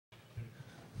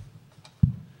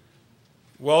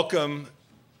Welcome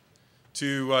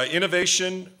to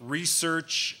Innovation,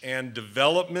 Research, and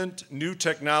Development, New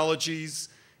Technologies,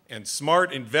 and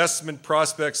Smart Investment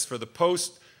Prospects for the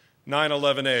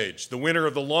Post-9/11 Age, the winner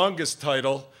of the longest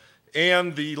title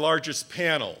and the largest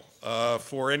panel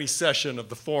for any session of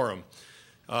the forum.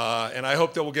 And I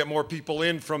hope that we'll get more people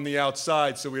in from the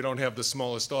outside so we don't have the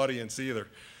smallest audience either.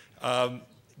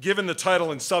 Given the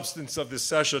title and substance of this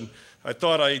session, I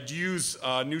thought I'd use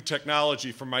new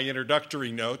technology for my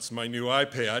introductory notes, my new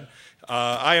iPad.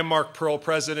 I am Mark Pearl,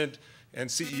 President and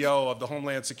CEO of the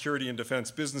Homeland Security and Defense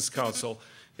Business Council,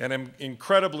 and I'm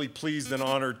incredibly pleased and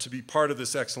honored to be part of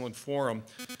this excellent forum.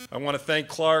 I want to thank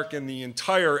Clark and the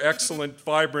entire excellent,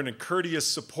 vibrant, and courteous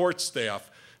support staff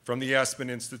from the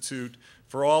Aspen Institute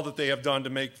for all that they have done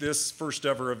to make this first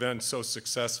ever event so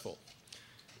successful.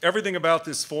 Everything about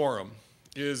this forum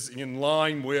is in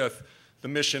line with the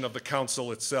mission of the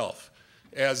Council itself.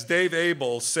 As Dave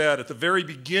Abel said at the very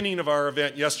beginning of our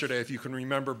event yesterday, if you can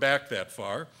remember back that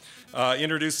far,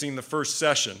 introducing the first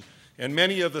session, and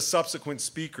many of the subsequent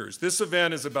speakers, this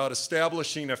event is about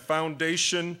establishing a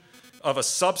foundation of a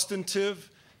substantive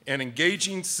and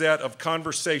engaging set of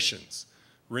conversations,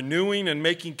 renewing and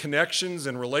making connections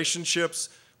and relationships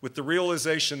with the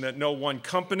realization that no one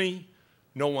company,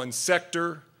 no one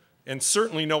sector, and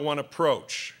certainly no one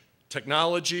approach,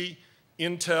 technology,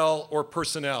 intel, or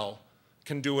personnel,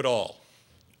 can do it all.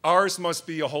 Ours must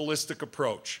be a holistic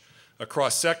approach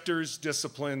across sectors,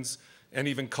 disciplines, and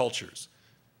even cultures.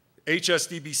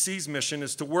 HSDBC's mission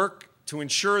is to work to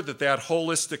ensure that that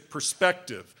holistic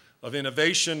perspective of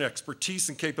innovation, expertise,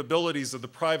 and capabilities of the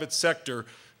private sector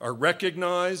are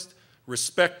recognized,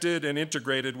 respected, and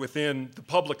integrated within the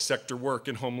public sector work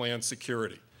in Homeland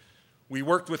Security. We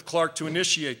worked with Clark to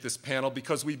initiate this panel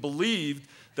because we believed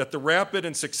that the rapid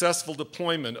and successful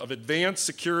deployment of advanced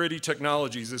security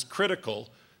technologies is critical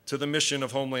to the mission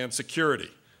of Homeland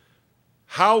Security.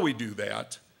 How we do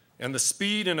that and the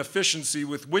speed and efficiency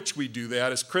with which we do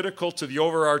that is critical to the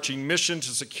overarching mission to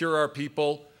secure our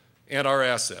people and our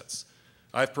assets.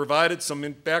 I've provided some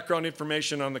background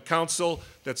information on the Council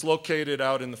that's located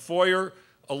out in the foyer,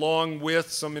 along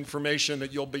with some information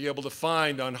that you'll be able to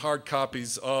find on hard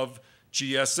copies of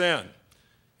GSN.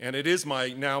 And it is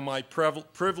now my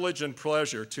privilege and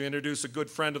pleasure to introduce a good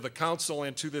friend of the Council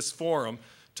and to this forum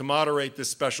to moderate this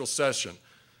special session.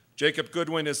 Jacob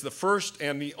Goodwin is the first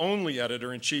and the only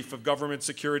editor-in-chief of Government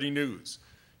Security News.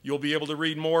 You'll be able to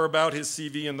read more about his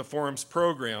CV in the forum's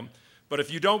program, but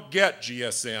if you don't get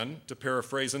GSN, to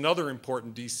paraphrase another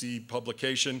important DC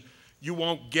publication, you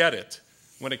won't get it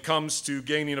when it comes to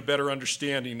gaining a better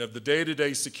understanding of the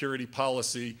day-to-day security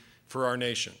policy for our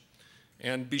nation.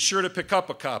 And be sure to pick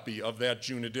up a copy of that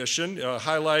June edition,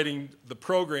 highlighting the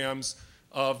programs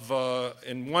of,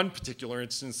 in one particular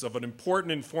instance, of an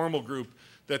important informal group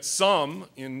that some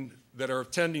that are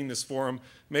attending this forum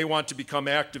may want to become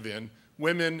active in,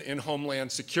 Women in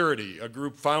Homeland Security, a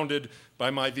group founded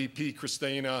by my VP,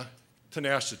 Christina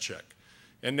Tanashicek.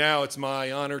 And now it's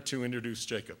my honor to introduce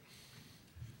Jacob.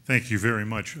 Thank you very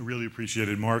much. I really appreciate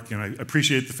it, Mark, and I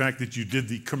appreciate the fact that you did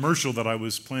the commercial that I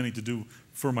was planning to do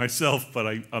for myself, but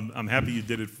I'm happy you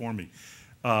did it for me.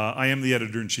 I am the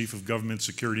editor-in-chief of Government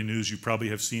Security News. You probably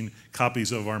have seen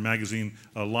copies of our magazine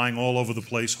lying all over the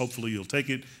place. Hopefully you'll take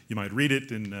it, you might read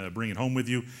it, and bring it home with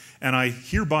you. And I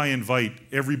hereby invite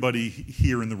everybody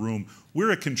here in the room.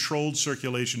 We're a controlled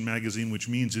circulation magazine, which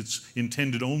means it's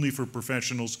intended only for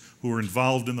professionals who are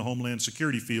involved in the Homeland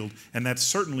Security field, and that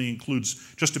certainly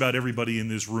includes just about everybody in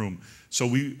this room. So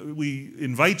we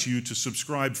invite you to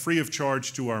subscribe free of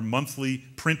charge to our monthly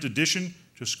print edition.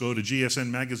 Just go to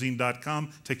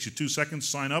gsnmagazine.com, takes you 2 seconds,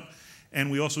 sign up.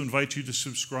 And we also invite you to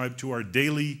subscribe to our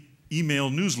daily email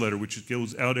newsletter, which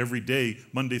goes out every day,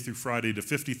 Monday through Friday, to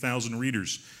 50,000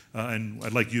 readers. And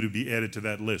I'd like you to be added to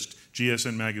that list,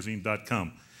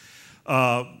 gsnmagazine.com.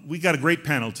 We got a great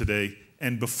panel today.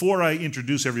 And before I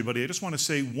introduce everybody, I just want to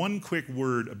say one quick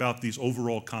word about this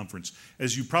overall conference.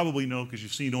 As you probably know, because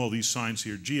you've seen all these signs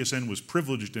here, GSN was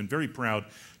privileged and very proud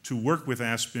to work with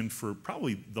Aspen for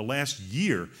probably the last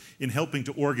year in helping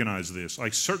to organize this. I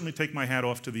certainly take my hat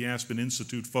off to the Aspen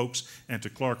Institute folks and to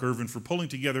Clark Irvin for pulling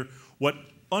together what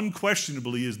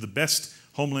unquestionably is the best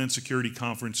Homeland Security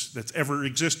conference that's ever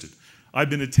existed. I've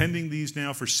been attending these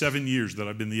now for 7 years that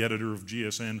I've been the editor of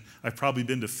GSN. I've probably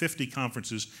been to 50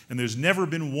 conferences, and there's never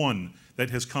been one that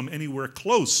has come anywhere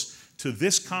close to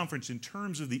this conference in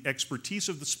terms of the expertise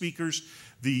of the speakers,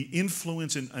 the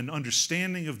influence and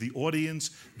understanding of the audience,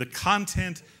 the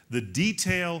content, the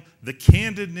detail, the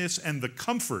candidness, and the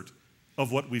comfort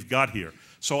of what we've got here.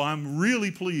 So I'm really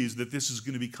pleased that this is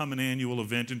going to become an annual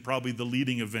event and probably the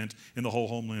leading event in the whole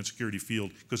Homeland Security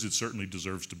field, because it certainly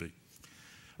deserves to be.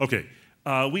 Okay,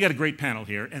 we got a great panel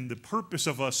here, and the purpose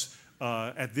of us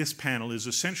at this panel is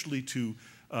essentially to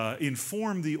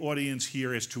inform the audience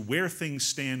here as to where things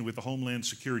stand with the Homeland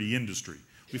Security industry.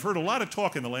 We've heard a lot of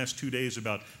talk in the last 2 days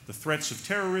about the threats of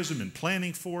terrorism and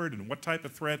planning for it and what type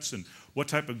of threats and what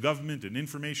type of government and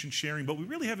information sharing, but we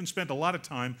really haven't spent a lot of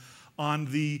time on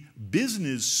the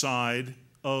business side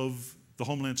of the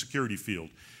Homeland Security field.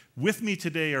 With me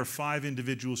today are 5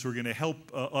 individuals who are going to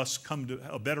help us come to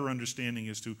a better understanding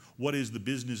as to what is the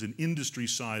business and industry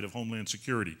side of Homeland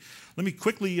Security. Let me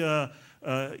quickly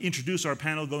introduce our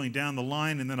panel going down the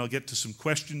line, and then I'll get to some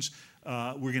questions.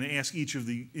 We're going to ask each of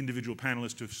the individual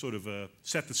panelists to sort of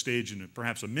set the stage in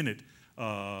perhaps a minute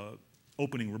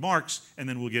opening remarks, and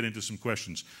then we'll get into some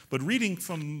questions. But reading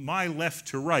from my left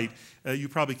to right, you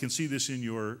probably can see this in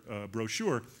your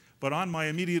brochure, but on my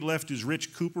immediate left is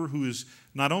Rich Cooper, who is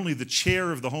not only the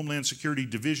chair of the Homeland Security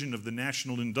Division of the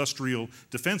National Industrial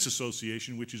Defense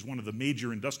Association, which is one of the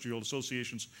major industrial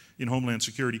associations in Homeland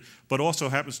Security, but also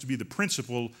happens to be the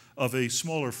principal of a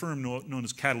smaller firm known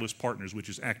as Catalyst Partners, which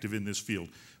is active in this field.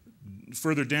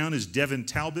 Further down is Devin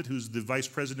Talbott, who's the vice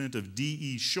president of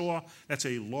D.E. Shaw. That's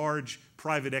a large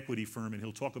private equity firm, and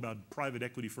he'll talk about private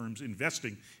equity firms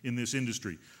investing in this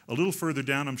industry. A little further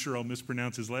down, I'm sure I'll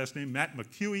mispronounce his last name, Matt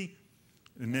McCooe,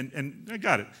 and I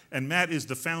got it. And Matt is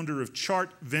the founder of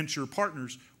Chart Venture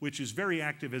Partners, which is very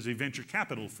active as a venture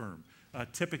capital firm,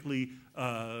 typically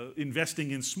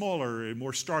investing in smaller,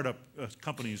 more startup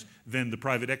companies than the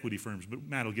private equity firms, but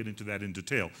Matt will get into that in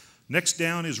detail. Next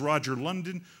down is Roger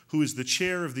London, who is the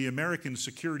chair of the American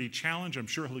Security Challenge. I'm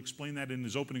sure he'll explain that in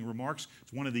his opening remarks.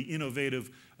 It's one of the innovative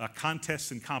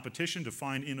contests and competition to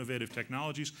find innovative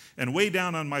technologies. And way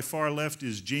down on my far left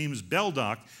is James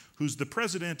Beldock, who's the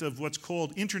president of what's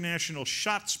called International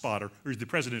ShotSpotter, or is the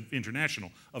president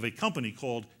international of a company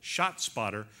called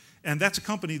ShotSpotter. And that's a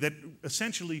company that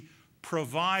essentially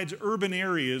provides urban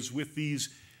areas with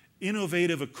these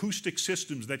innovative acoustic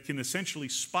systems that can essentially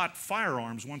spot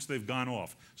firearms once they've gone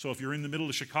off. So if you're in the middle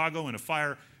of Chicago and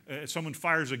someone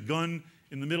fires a gun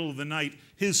in the middle of the night,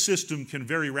 his system can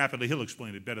very rapidly, he'll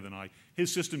explain it better than I,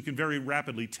 his system can very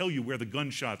rapidly tell you where the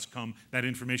gunshots come. That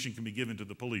information can be given to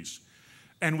the police.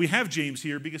 And we have James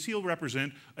here because he'll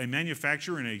represent a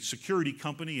manufacturer and a security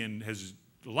company and has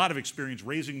a lot of experience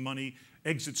raising money,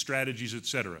 exit strategies,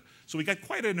 etc. So we got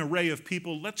quite an array of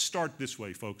people. Let's start this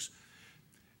way, folks.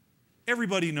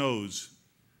 Everybody knows,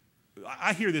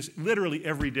 I hear this literally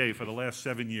every day for the last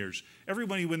 7 years.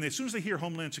 Everybody, as soon as they hear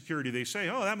Homeland Security, they say,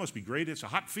 oh, that must be great. It's a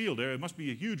hot field there. It must be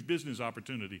a huge business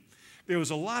opportunity. There was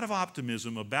a lot of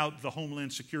optimism about the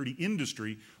Homeland Security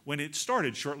industry when it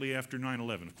started shortly after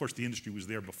 9/11. Of course, the industry was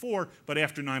there before, but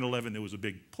after 9/11, there was a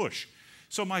big push.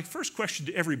 So my first question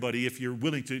to everybody, if you're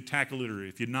willing to tackle it, or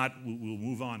if you're not, we'll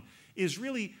move on, is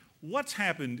really, what's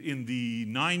happened in the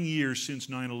 9 years since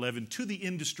 9/11 to the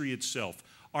industry itself?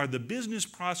 Are the business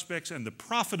prospects and the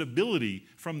profitability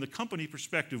from the company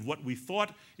perspective what we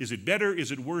thought? Is it better?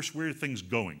 Is it worse? Where are things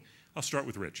going? I'll start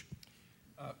with Rich.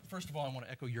 First of all, I want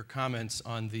to echo your comments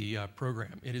on the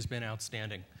program. It has been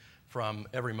outstanding from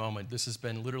every moment. This has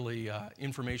been literally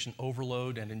information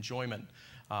overload and enjoyment.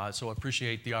 So I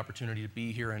appreciate the opportunity to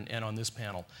be here and on this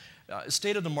panel.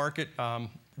 State of the market,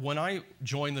 when I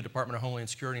joined the Department of Homeland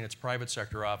Security in its private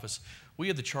sector office, we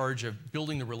had the charge of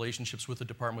building the relationships with the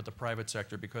department, with the private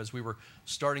sector, because we were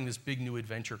starting this big new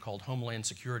adventure called Homeland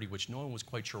Security, which no one was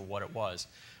quite sure what it was.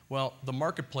 Well, the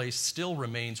marketplace still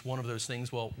remains one of those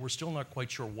things. Well, we're still not quite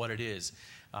sure what it is.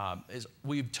 As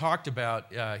we've talked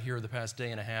about here the past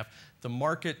day and a half, the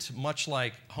market, much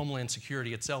like Homeland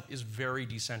Security itself, is very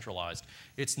decentralized.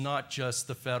 It's not just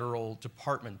the federal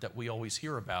department that we always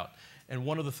hear about. And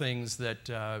one of the things that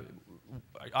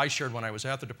I shared when I was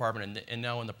at the department and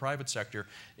now in the private sector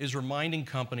is reminding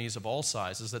companies of all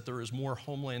sizes that there is more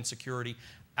Homeland Security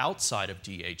outside of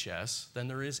DHS than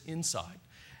there is inside.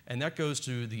 And that goes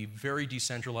to the very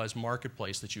decentralized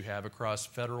marketplace that you have across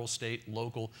federal, state,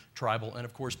 local, tribal, and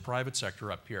of course private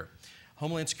sector up here.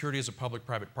 Homeland Security is a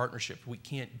public-private partnership. We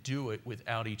can't do it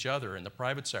without each other, and the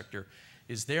private sector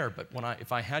is there. But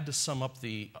if I had to sum up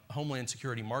the Homeland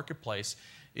Security marketplace,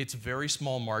 it's very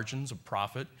small margins of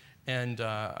profit. And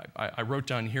I wrote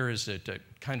down here as to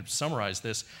kind of summarize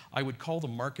this, I would call the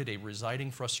market a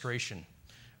residing frustration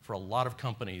for a lot of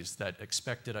companies that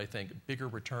expected, I think, a bigger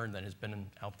return than has been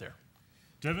out there.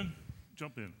 Devin,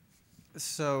 jump in.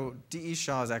 So DE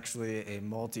Shaw is actually a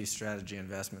multi-strategy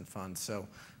investment fund. So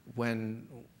when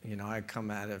I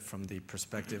come at it from the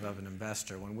perspective of an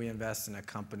investor, when we invest in a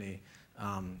company,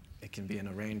 It can be in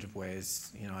a range of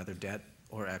ways, either debt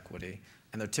or equity,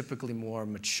 and they're typically more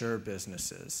mature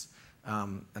businesses.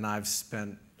 And I've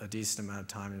spent a decent amount of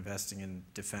time investing in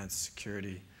defense,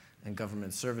 security, and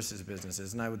government services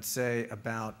businesses. And I would say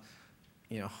about,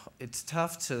 it's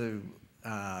tough to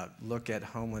look at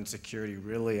Homeland Security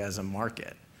really as a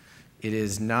market. It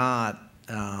is not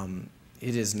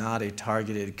a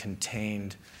targeted,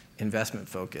 contained investment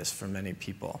focus for many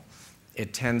people.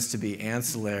 It tends to be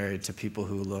ancillary to people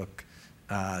who look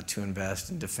to invest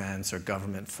in defense or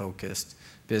government-focused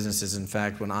businesses. In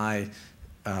fact, when I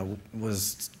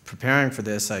was preparing for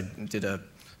this, I did a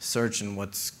search in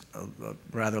what's a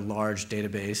rather large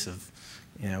database of,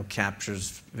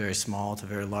 captures very small to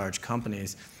very large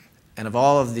companies. And of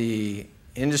all of the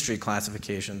industry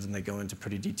classifications, and they go into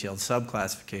pretty detailed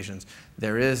sub-classifications,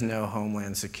 there is no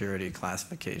Homeland Security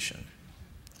classification.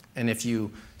 And if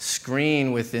you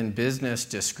screen within business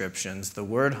descriptions the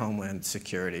word Homeland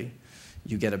Security,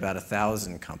 you get about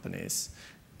 1,000 companies.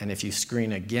 And if you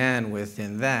screen again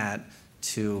within that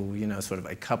to, sort of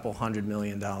a couple $100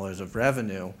 million of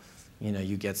revenue,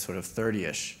 you get sort of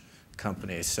 30-ish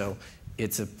companies. So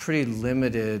it's a pretty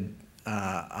limited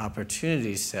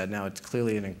opportunity set. Now, it's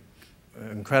clearly an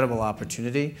incredible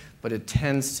opportunity, but it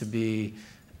tends to be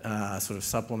sort of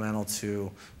supplemental to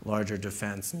larger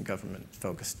defense and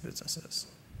government-focused businesses.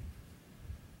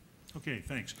 Okay,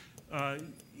 thanks.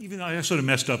 Even I sort of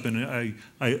messed up, and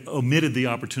I omitted the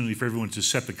opportunity for everyone to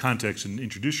set the context and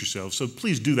introduce yourselves. So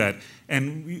please do that,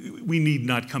 and we need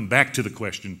not come back to the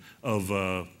question of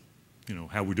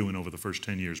how we're doing over the first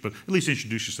 10 years. But at least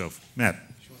introduce yourself, Matt.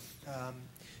 Sure.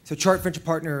 So Chart Venture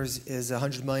Partners is a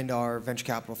 $100 million venture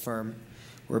capital firm.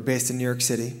 We're based in New York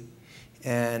City.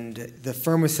 And the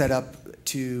firm was set up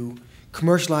to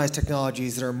commercialize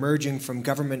technologies that are emerging from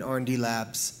government R&D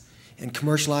labs and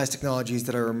commercialize technologies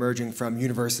that are emerging from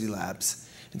university labs.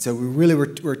 And so we really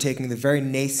were taking the very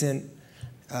nascent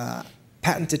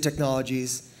patented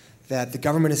technologies that the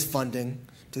government is funding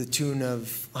to the tune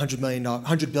of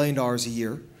 $100 billion a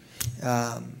year,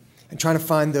 and trying to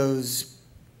find those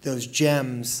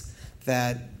gems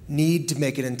that need to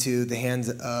make it into the hands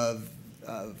of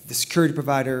the security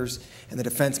providers and the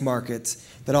defense markets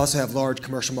that also have large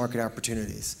commercial market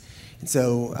opportunities. And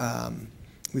so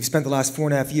we've spent the last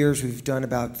 4.5 years, we've done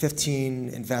about 15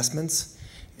 investments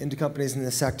into companies in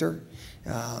this sector.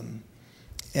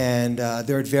 And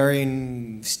they're at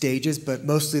varying stages, but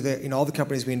mostly all the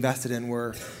companies we invested in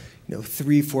were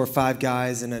 3, 4, 5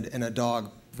 guys and a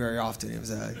dog very often. It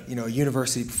was a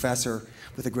university professor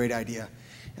with a great idea.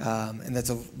 And that's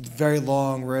a very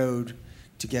long road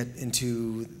to get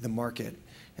into the market.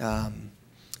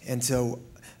 And so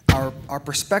our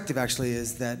perspective actually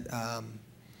is that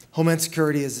Homeland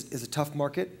Security is a tough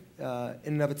market in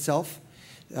and of itself.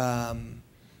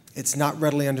 It's not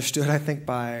readily understood, I think,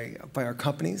 by our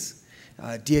companies.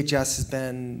 DHS has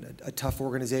been a tough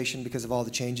organization because of all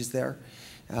the changes there.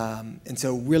 And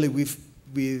so really we've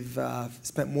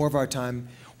spent more of our time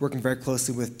working very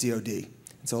closely with DoD.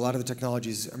 And so a lot of the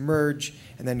technologies emerge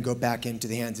and then go back into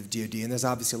the hands of DoD. And there's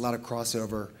obviously a lot of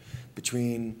crossover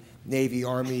between Navy,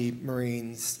 Army,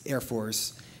 Marines, Air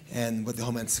Force, and what the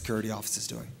Homeland Security Office is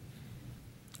doing.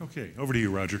 Okay, over to you,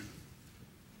 Roger.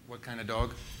 What kind of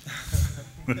dog?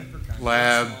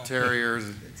 Lab, terriers.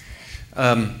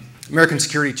 American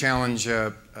Security Challenge,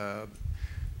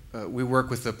 we work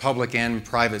with the public and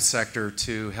private sector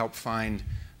to help find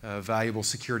valuable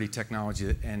security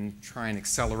technology and try and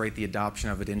accelerate the adoption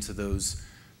of it into those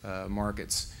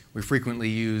markets. We frequently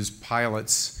use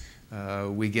pilots.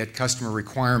 We get customer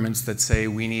requirements that say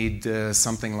we need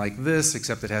something like this,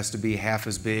 except it has to be half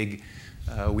as big.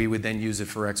 We would then use it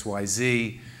for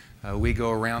XYZ. We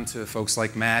go around to folks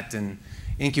like Matt and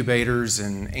incubators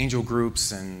and angel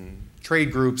groups and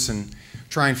trade groups and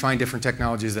try and find different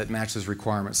technologies that match those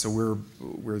requirements. So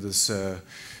we're this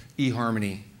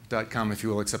eHarmony.com, if you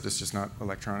will, except it's just not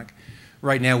electronic.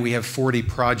 Right now we have 40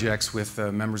 projects with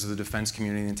members of the defense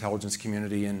community, the intelligence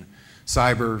community, and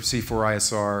cyber,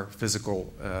 C4ISR,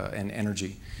 physical, and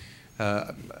energy.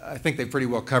 I think they pretty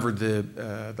well covered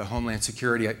the Homeland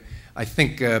Security. I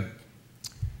think the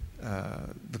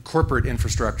corporate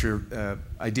infrastructure,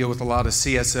 I deal with a lot of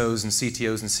CSOs and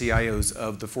CTOs and CIOs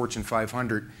of the Fortune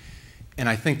 500, and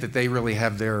I think that they really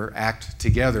have their act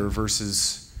together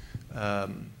versus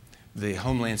the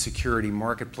Homeland Security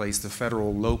marketplace, the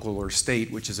federal, local, or state,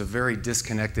 which is a very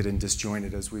disconnected and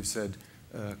disjointed, as we've said,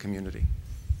 community.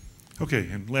 Okay,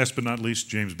 and last but not least,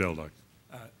 James Beldock.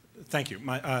 Thank you.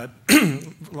 I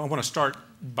want to start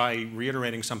by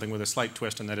reiterating something with a slight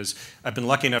twist, and that is I've been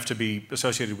lucky enough to be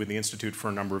associated with the Institute for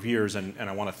a number of years, and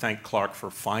I want to thank Clark for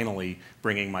finally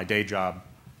bringing my day job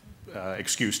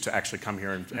excuse to actually come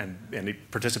here and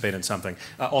participate in something.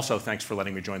 Also, thanks for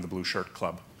letting me join the Blue Shirt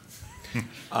Club.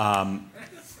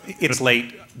 It's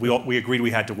late. We agreed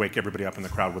we had to wake everybody up in the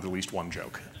crowd with at least one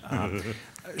joke.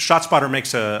 ShotSpotter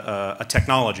makes a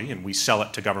technology, and we sell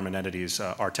it to government entities.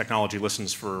 Our technology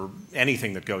listens for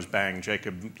anything that goes bang,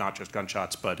 Jacob, not just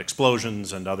gunshots, but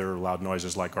explosions and other loud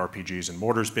noises like RPGs and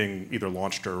mortars being either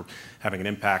launched or having an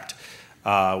impact.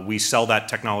 We sell that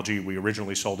technology. We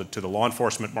originally sold it to the law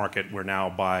enforcement market. We're now,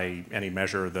 by any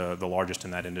measure, the largest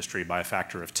in that industry by a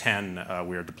factor of 10.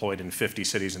 We are deployed in 50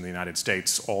 cities in the United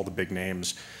States, all the big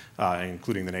names,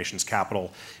 including the nation's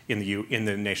capital. In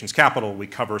the nation's capital, we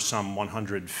cover some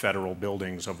 100 federal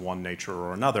buildings of one nature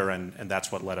or another, and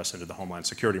that's what led us into the Homeland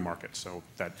Security market. So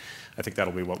I think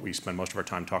that'll be what we spend most of our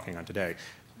time talking on today.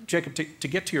 Jacob, to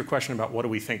get to your question about what do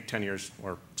we think 10 years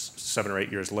or 7 or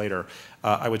 8 years later,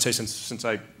 I would say since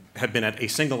I have been at a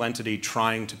single entity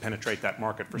trying to penetrate that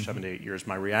market for 7 to 8 years,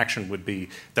 my reaction would be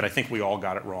that I think we all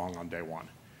got it wrong on day one.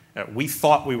 We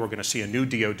thought we were going to see a new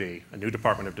DOD, a new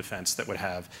Department of Defense, that would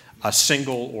have a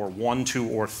single or 1, 2,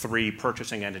 or 3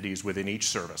 purchasing entities within each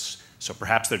service. So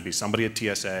perhaps there'd be somebody at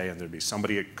TSA and there'd be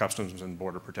somebody at Customs and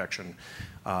Border Protection.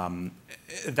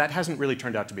 That hasn't really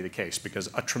turned out to be the case because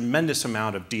a tremendous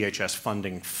amount of DHS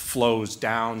funding flows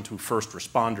down to first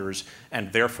responders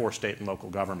and therefore state and local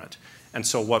government. And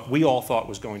so what we all thought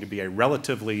was going to be a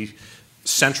relatively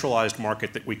centralized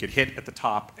market that we could hit at the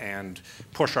top and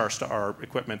push our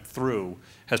equipment through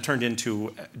has turned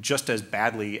into just as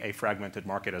badly a fragmented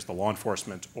market as the law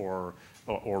enforcement or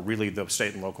really the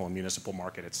state and local and municipal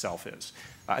market itself is.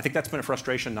 I think that's been a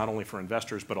frustration not only for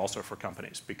investors but also for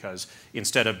companies because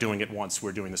instead of doing it once,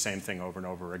 we're doing the same thing over and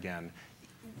over again,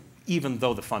 even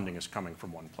though the funding is coming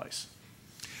from one place.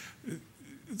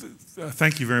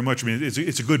 Thank you very much. I mean,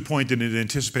 it's a good point, and it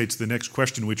anticipates the next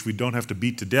question, which we don't have to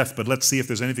beat to death, but let's see if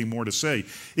there's anything more to say.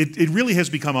 It really has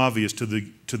become obvious to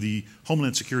the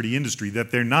Homeland Security industry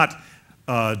that they're not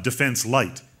defense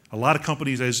light. A lot of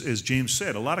companies, as James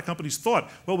said, a lot of companies thought,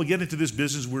 well, we get into this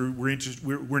business,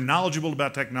 we're knowledgeable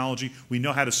about technology, we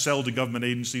know how to sell to government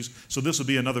agencies, so this will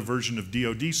be another version of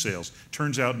DoD sales.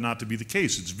 Turns out not to be the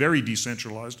case. It's very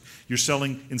decentralized. You're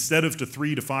selling, instead of to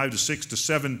 3 to 5 to 6 to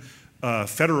 7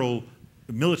 federal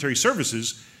military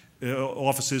services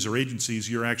offices or agencies,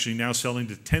 you're actually now selling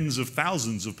to tens of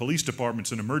thousands of police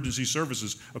departments and emergency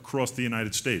services across the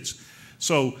United States.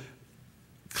 So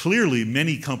clearly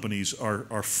many companies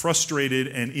are frustrated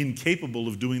and incapable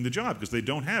of doing the job because they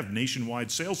don't have nationwide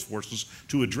sales forces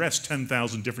to address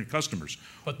 10,000 different customers.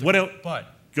 What else?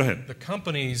 Go ahead. The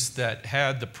companies that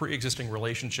had the pre-existing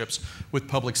relationships with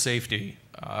public safety,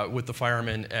 with the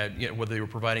firemen, whether they were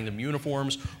providing them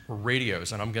uniforms or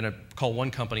radios, and I'm going to call one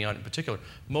company out in particular,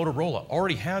 Motorola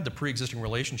already had the pre-existing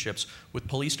relationships with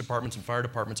police departments and fire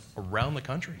departments around the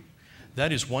country.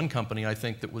 That is one company, I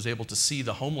think, that was able to see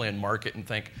the Homeland market and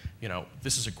think, you know,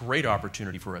 this is a great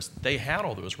opportunity for us. They had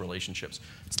all those relationships.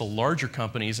 It's the larger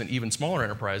companies and even smaller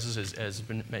enterprises, as has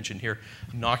been mentioned here,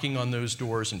 knocking on those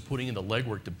doors and putting in the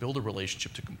legwork to build a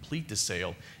relationship to complete the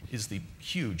sale is the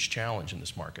huge challenge in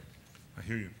this market. I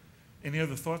hear you. Any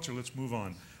other thoughts, or let's move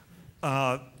on?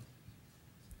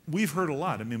 We've heard a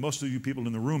lot. I mean, most of you people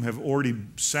in the room have already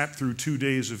sat through 2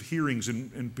 days of hearings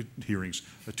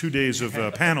 2 days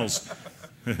of panels.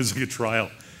 It's like a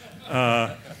trial.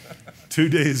 2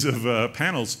 days of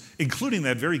panels, including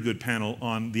that very good panel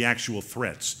on the actual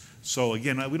threats. So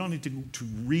again, we don't need to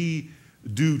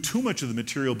redo too much of the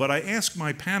material, but I ask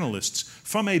my panelists,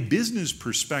 from a business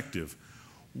perspective,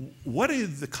 what do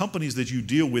the companies that you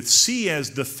deal with see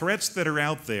as the threats that are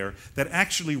out there that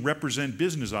actually represent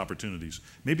business opportunities?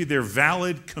 Maybe they're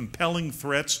valid, compelling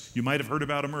threats. You might have heard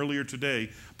about them earlier today,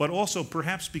 but also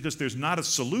perhaps because there's not a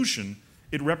solution,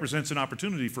 it represents an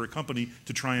opportunity for a company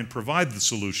to try and provide the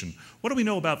solution. What do we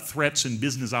know about threats and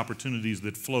business opportunities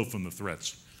that flow from the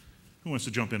threats? Who wants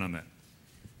to jump in on that?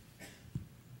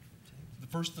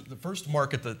 The first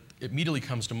market that immediately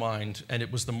comes to mind, and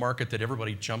it was the market that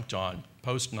everybody jumped on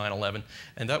post 9/11,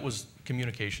 and that was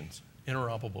communications,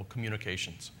 interoperable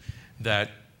communications.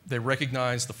 That they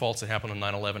recognized the faults that happened on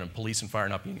 9/11 and police and fire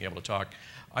not being able to talk.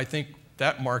 I think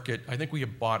that market, I think we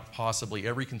have bought possibly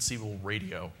every conceivable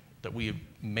radio that we have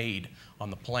made on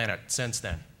the planet since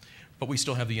then. But we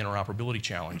still have the interoperability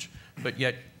challenge. But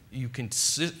yet, you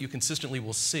consistently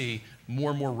will see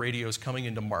more and more radios coming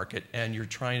into market, and you're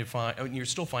trying to find, you're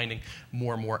still finding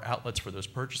more and more outlets for those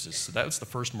purchases. So that was the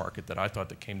first market that I thought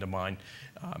that came to mind.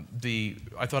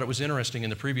 I thought it was interesting in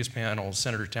the previous panel,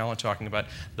 Senator Talbott talking about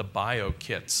the bio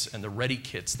kits and the ready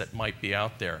kits that might be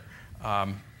out there.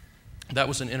 That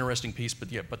was an interesting piece,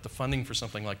 but the funding for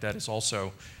something like that is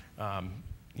also,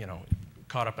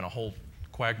 caught up in a whole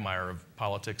quagmire of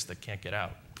politics that can't get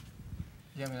out.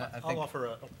 Yeah, I mean, I think I'll offer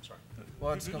a, sorry.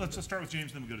 Well, let's start with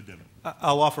James, then we'll go to Devin.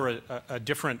 I'll offer a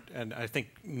different and I think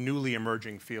newly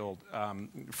emerging field.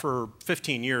 For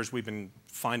 15 years, we've been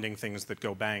finding things that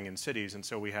go bang in cities, and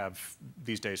so we have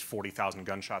these days 40,000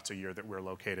 gunshots a year that we're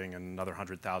locating, and another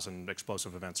 100,000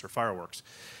 explosive events or fireworks.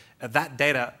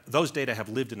 Those data have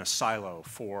lived in a silo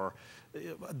for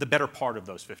the better part of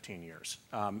those 15 years.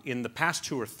 In the past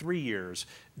 2 or 3 years,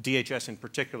 DHS in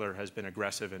particular has been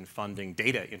aggressive in funding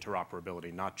data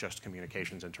interoperability, not just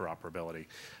communications interoperability.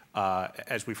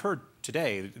 As we've heard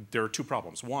today, there are 2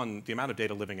 problems. One, the amount of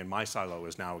data living in my silo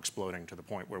is now exploding to the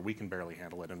point where we can barely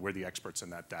handle it, and we're the experts in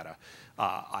that data.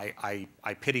 I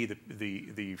pity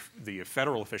the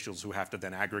federal officials who have to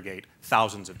then aggregate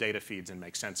thousands of data feeds and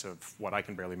make sense of what I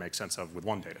can barely make sense of with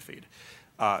one data feed.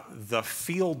 The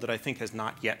field that I think has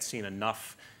not yet seen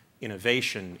enough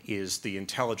innovation is the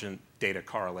intelligent data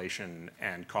correlation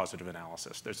and causative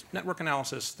analysis. There's network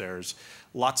analysis, there's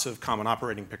lots of common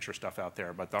operating picture stuff out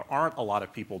there, but there aren't a lot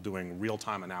of people doing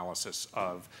real-time analysis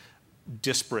of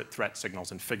disparate threat signals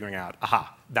and figuring out,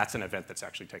 aha, that's an event that's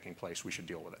actually taking place, we should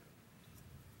deal with it.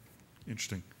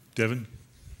 Interesting. Devin?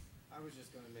 I was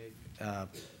just going to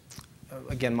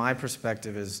make, again, my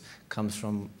perspective comes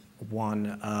from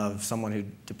one of someone who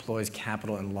deploys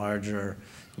capital in larger,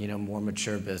 more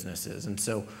mature businesses. And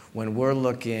so when we're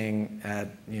looking at,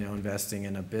 investing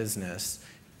in a business,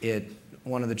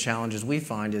 one of the challenges we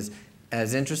find is,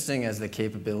 as interesting as the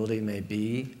capability may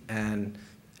be and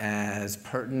as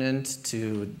pertinent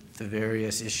to the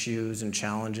various issues and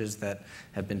challenges that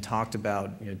have been talked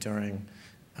about during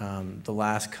the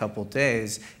last couple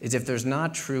days, is if there's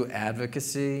not true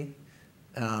advocacy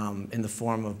in the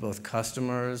form of both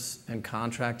customers and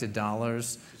contracted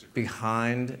dollars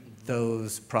behind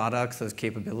those products, those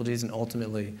capabilities, and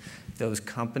ultimately those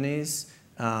companies.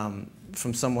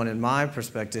 From someone in my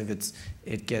perspective,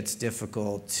 it gets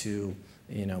difficult to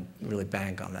really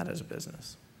bank on that as a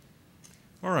business.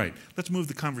 All right, let's move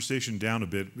the conversation down a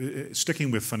bit, sticking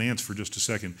with finance for just a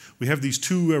second. We have these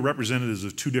 2 representatives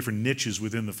of 2 different niches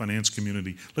within the finance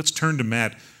community. Let's turn to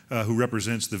Matt, who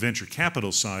represents the venture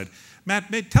capital side.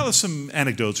 Matt, tell us some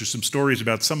anecdotes or some stories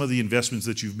about some of the investments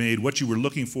that you've made, what you were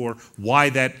looking for, why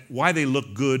they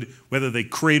look good, whether they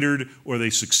cratered or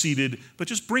they succeeded, but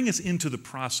just bring us into the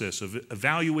process of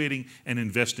evaluating and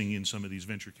investing in some of these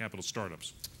venture capital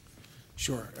startups.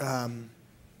 Sure.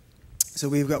 So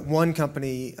we've got one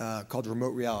company called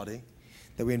Remote Reality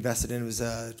that we invested in. It was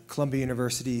a Columbia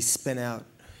University spin-out,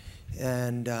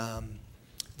 and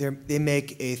they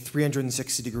make a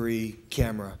 360-degree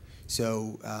camera.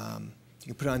 So you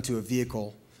can put it onto a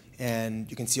vehicle,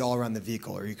 and you can see all around the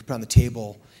vehicle, or you can put it on the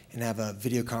table and have a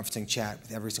video conferencing chat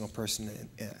with every single person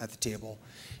at the table.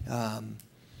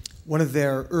 One of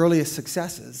their earliest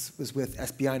successes was with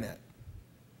SBInet,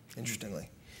 interestingly.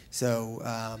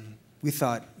 So we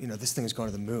thought, this thing is going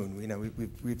to the moon.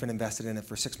 We've been invested in it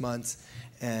for 6 months,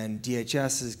 and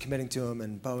DHS is committing to them,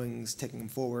 and Boeing's taking them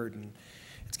forward, and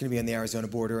it's going to be on the Arizona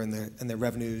border, and the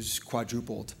revenues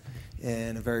quadrupled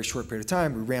in a very short period of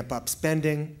time. We ramp up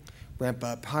spending, ramp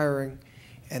up hiring,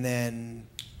 and then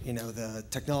the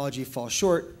technology falls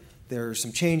short. There are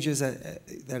some changes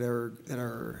that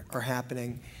are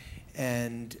happening,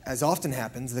 and as often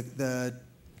happens, the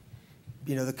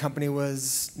company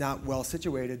was not well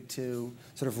situated to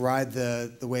sort of ride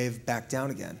the wave back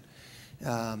down again.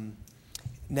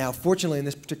 Now, fortunately, in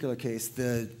this particular case,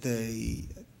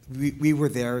 we were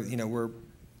there.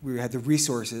 We had the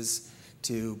resources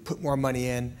to put more money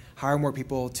in, hire more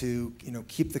people to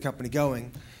keep the company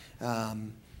going,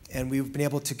 and we've been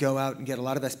able to go out and get a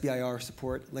lot of SBIR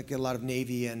support, get a lot of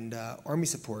Navy and Army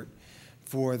support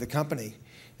for the company.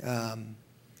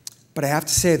 But I have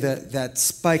to say that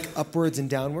spike upwards and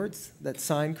downwards, that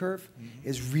sine curve,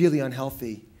 is really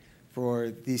unhealthy for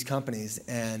these companies.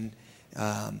 And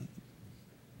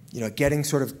getting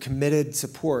sort of committed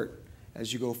support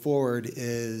as you go forward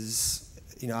is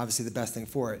obviously the best thing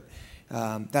for it.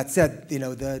 That said,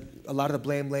 a lot of the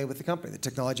blame lay with the company. The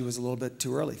technology was a little bit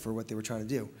too early for what they were trying to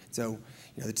do. So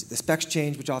the specs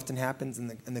change, which often happens, and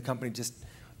the company just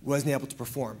wasn't able to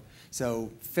perform. So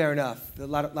fair enough. A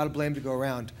lot of blame to go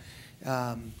around.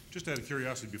 Just out of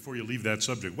curiosity, before you leave that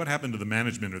subject, what happened to the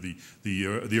management or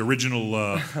the original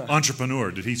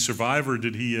entrepreneur? Did he survive, or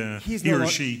did he or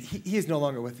she? He is no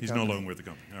longer with the company. He's no longer with the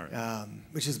company. All right.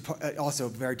 Which is also a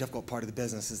very difficult part of the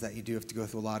business, is that you do have to go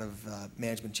through a lot of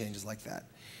management changes like that.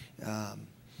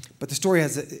 But the story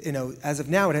has, as of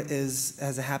now,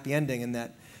 has a happy ending in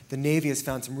that the Navy has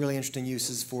found some really interesting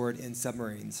uses for it in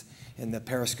submarines, in the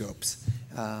periscopes.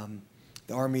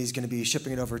 The Army is going to be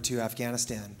shipping it over to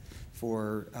Afghanistan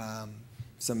for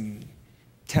some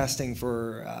testing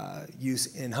for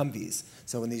use in Humvees.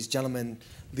 So when these gentlemen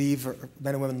leave, or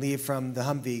men and women leave from the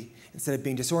Humvee, instead of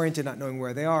being disoriented, not knowing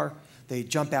where they are, they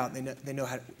jump out and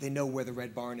they know where the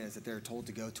red barn is that they're told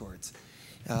to go towards.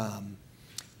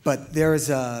 But there's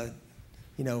a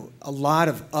lot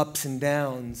of ups and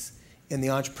downs in the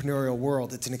entrepreneurial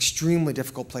world. It's an extremely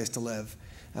difficult place to live.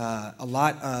 A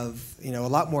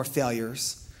lot more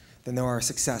failures than there are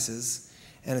successes,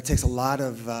 and it takes a lot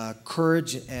of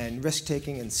courage and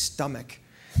risk-taking and stomach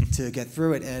to get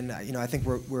through it. And I think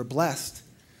we're blessed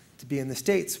to be in the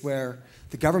States where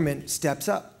the government steps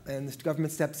up, and the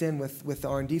government steps in with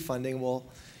R&D funding. Will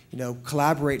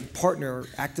collaborate and partner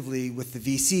actively with the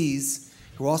VCs,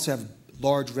 who also have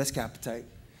large risk appetite,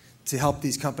 to help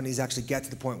these companies actually get to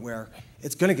the point where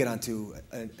it's going to get onto.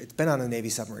 It's been on a Navy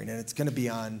submarine, and it's going to be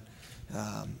on.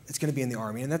 It's going to be in the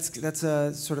Army, and that's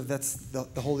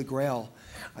the holy grail,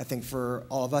 I think, for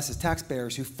all of us as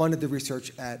taxpayers who funded the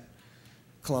research at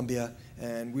Columbia,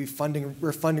 and we're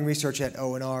funding research at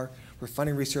ONR, we're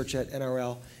funding research at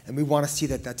NRL, and we want to see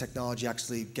that technology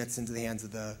actually gets into the hands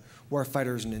of the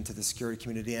warfighters and into the security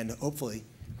community, and hopefully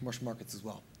commercial markets as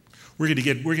well. We're going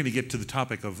to get to the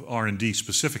topic of R&D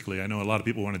specifically. I know a lot of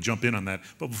people want to jump in on that.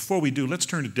 But before we do, let's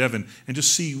turn to Devin and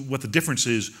just see what the difference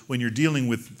is when you're dealing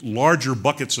with larger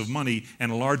buckets of money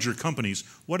and larger companies.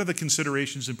 What are the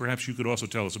considerations? And perhaps you could also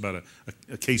tell us about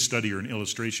a case study or an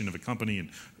illustration of a company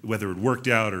and whether it worked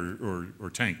out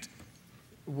or tanked.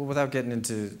 Well, without getting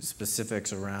into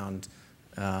specifics around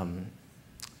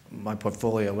my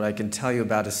portfolio, what I can tell you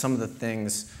about is some of the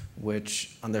things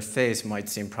which on their face might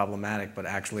seem problematic but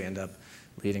actually end up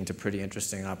leading to pretty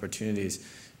interesting opportunities.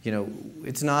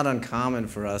 It's not uncommon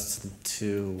for us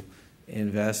to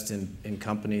invest in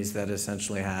companies that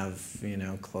essentially have,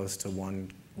 close to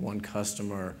one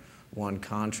customer, one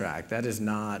contract. That is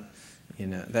not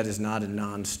a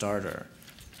non-starter.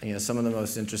 Some of the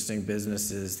most interesting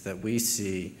businesses that we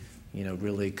see,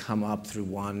 really come up through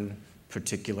one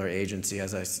particular agency.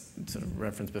 As I sort of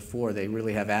referenced before, they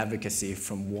really have advocacy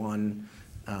from one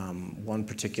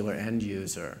particular end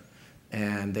user,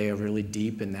 and they are really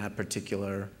deep in that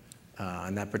particular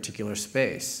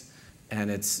space.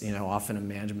 And it's often a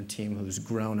management team who's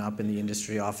grown up in the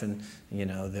industry. Often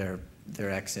they're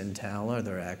ex-Intel or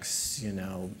they're ex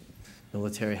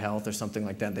military health or something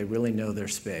like that. They really know their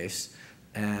space,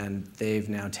 and they've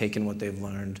now taken what they've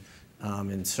learned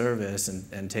in service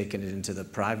and taken it into the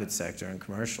private sector and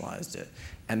commercialized it.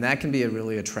 And that can be a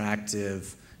really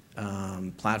attractive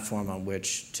platform on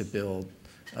which to build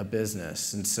a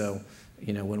business. And so,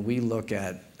 when we look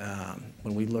at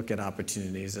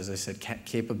opportunities, as I said,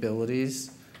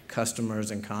 capabilities, customers,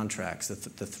 and contracts,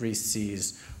 the three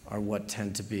C's are what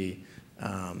tend to be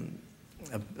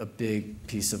a big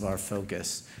piece of our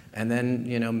focus. And then,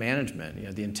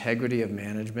 management, the integrity of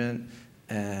management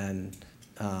and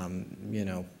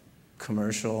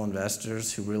commercial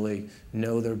investors who really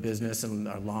know their business and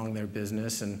are long their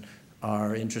business and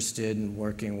are interested in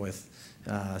working with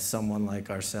someone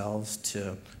like ourselves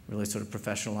to really sort of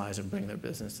professionalize and bring their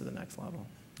business to the next level.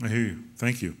 I hear you.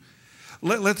 Thank you.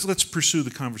 Let's pursue the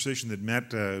conversation that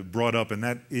Matt brought up, and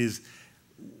that is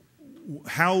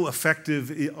how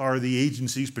effective are the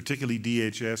agencies, particularly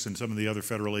DHS and some of the other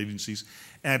federal agencies,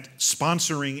 at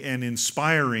sponsoring and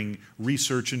inspiring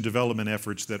research and development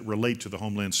efforts that relate to the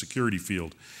Homeland Security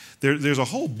field. There's a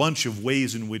whole bunch of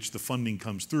ways in which the funding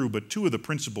comes through, but two of the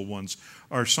principal ones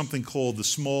are something called the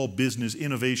Small Business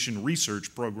Innovation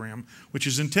Research Program, which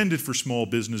is intended for small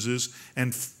businesses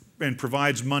and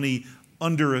provides money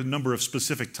under a number of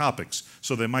specific topics.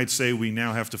 So they might say we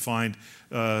now have to find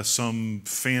some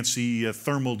fancy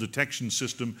thermal detection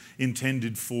system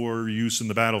intended for use in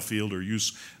the battlefield or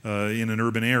use in an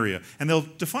urban area. And they'll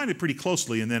define it pretty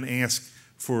closely and then ask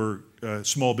for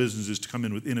small businesses to come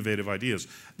in with innovative ideas.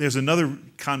 There's another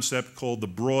concept called the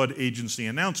broad agency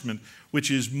announcement,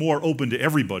 which is more open to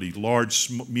everybody,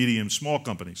 large, medium, small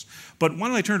companies. But why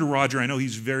don't I turn to Roger? I know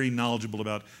he's very knowledgeable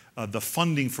about the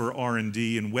funding for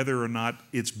R&D and whether or not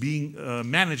it's being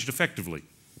managed effectively.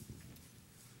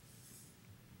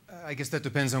 I guess that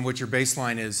depends on what your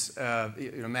baseline is.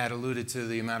 Matt alluded to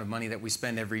the amount of money that we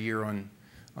spend every year on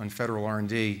on federal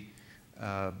R&D,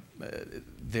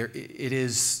 it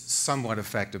is somewhat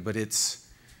effective, but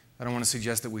I don't want to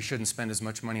suggest that we shouldn't spend as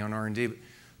much money on R&D.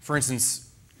 For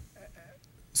instance,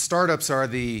 startups are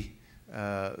the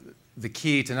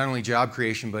key to not only job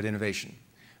creation but innovation.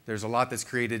 There's a lot that's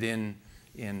created in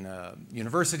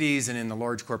universities and in the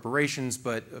large corporations,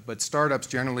 but startups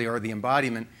generally are the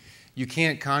embodiment. You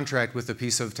can't contract with a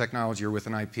piece of technology or with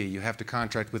an IP. You have to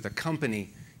contract with a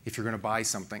company if you're going to buy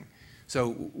something.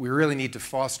 So we really need to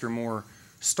foster more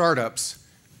startups.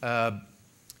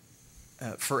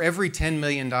 For every $10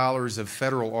 million of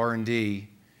federal R&D,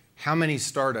 how many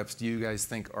startups do you guys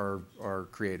think are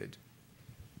created?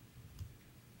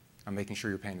 I'm making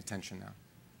sure you're paying attention now.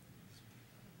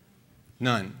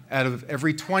 None. Out of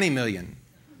every 20 million,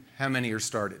 how many are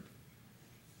started?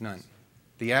 None.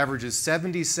 The average is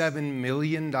 $77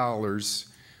 million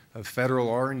of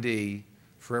federal R&D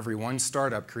for every one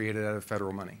startup created out of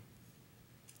federal money.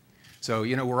 So,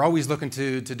 we're always looking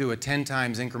to do a 10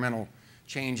 times incremental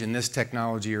change in this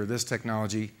technology or this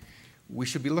technology. We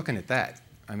should be looking at that.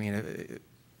 I mean,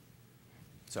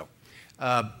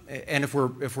 and if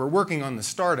we're working on the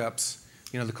startups,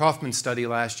 the Kauffman study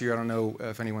last year, I don't know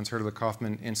if anyone's heard of the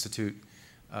Kauffman Institute.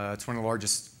 It's one of the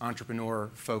largest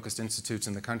entrepreneur-focused institutes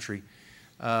in the country.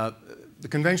 The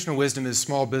conventional wisdom is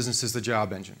small business is the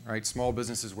job engine, right? Small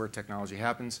business is where technology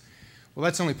happens. Well,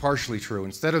 that's only partially true.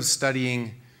 Instead of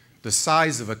studying the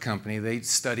size of a company, they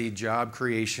study job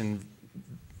creation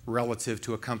relative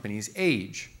to a company's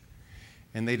age.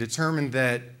 And they determined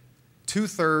that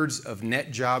 2/3 of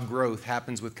net job growth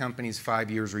happens with companies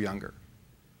 5 years or younger.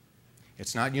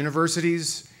 It's not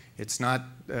universities, it's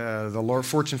not the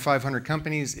Fortune 500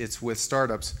 companies, it's with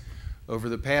startups. Over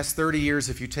the past 30 years,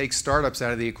 if you take startups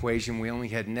out of the equation, we only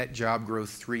had net job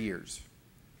growth 3 years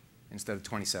instead of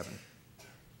 27.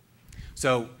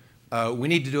 So we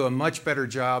need to do a much better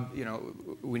job.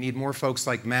 We need more folks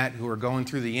like Matt who are going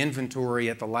through the inventory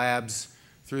at the labs,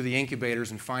 through the incubators,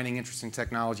 and finding interesting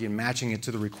technology and matching it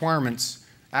to the requirements,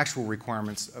 actual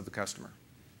requirements of the customer.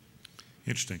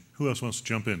 Interesting. Who else wants to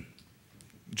jump in?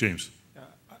 James.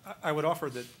 I would offer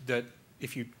that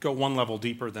if you go one level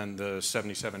deeper than the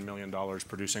 $77 million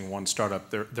producing one startup,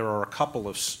 there are a couple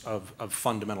of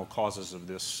fundamental causes of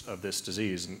this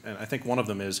disease. And I think one of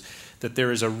them is that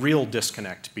there is a real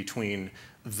disconnect between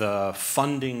the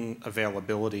funding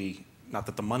availability, not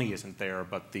that the money isn't there,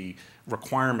 but the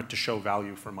requirement to show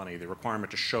value for money, the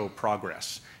requirement to show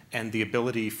progress, and the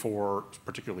ability for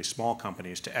particularly small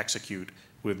companies to execute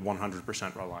with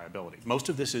 100% reliability. Most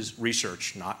of this is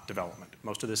research, not development.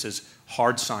 Most of this is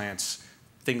hard science,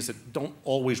 things that don't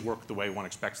always work the way one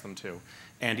expects them to.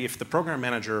 And if the program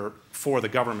manager for the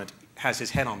government has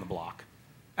his head on the block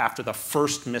after the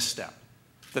first misstep,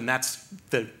 then that's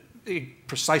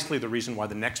precisely the reason why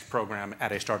the next program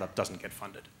at a startup doesn't get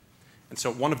funded. And so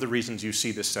one of the reasons you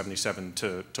see this 77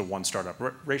 to 1 startup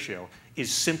ratio is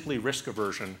simply risk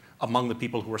aversion among the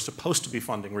people who are supposed to be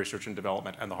funding research and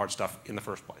development and the hard stuff in the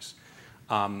first place.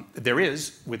 There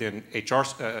is, within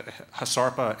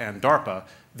HSARPA and DARPA,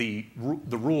 the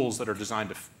rules that are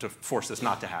designed to force this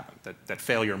not to happen, that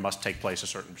failure must take place a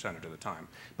certain percentage of the time.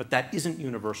 But that isn't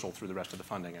universal through the rest of the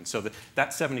funding. And so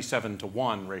that 77 to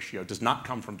 1 ratio does not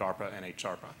come from DARPA and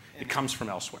HSARPA. It comes from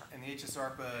elsewhere. And the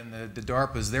HSARPA and the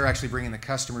DARPAs, they're actually bringing the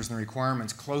customers and the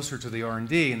requirements closer to the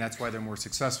R&D, and that's why they're more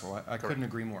successful. I couldn't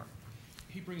agree more.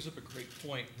 He brings up a great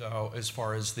point, though, as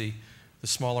far as the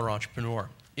smaller entrepreneur.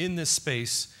 In this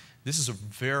space, this is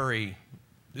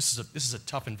a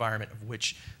tough environment of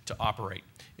which to operate.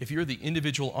 If you're the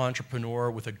individual entrepreneur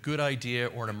with a good idea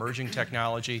or an emerging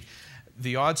technology,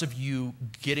 the odds of you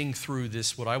getting through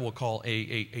this, what I will call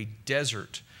a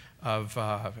desert of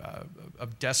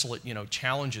desolate,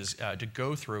 challenges to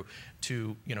go through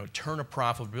to, turn a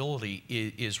profitability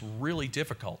is really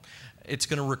difficult. It's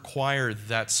going to require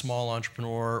that small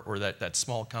entrepreneur or that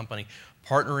small company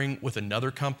partnering with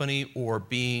another company or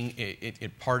being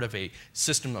part of a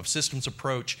system of systems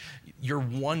approach. Your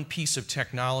one piece of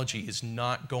technology is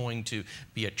not going to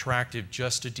be attractive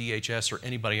just to DHS or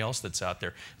anybody else that's out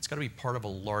there. It's got to be part of a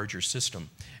larger system.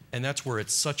 And that's where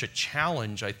it's such a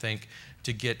challenge, I think,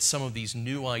 to get some of these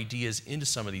new ideas into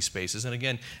some of these spaces. And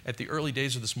again, at the early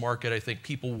days of this market, I think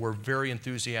people were very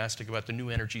enthusiastic about the new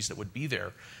energies that would be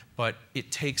there. But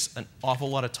it takes an awful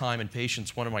lot of time and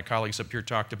patience. One of my colleagues up here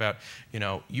talked about,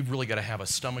 you've really got to have a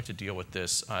stomach to deal with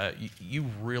this. You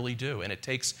really do. And it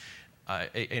takes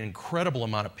an incredible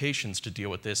amount of patience to deal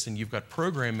with this. And you've got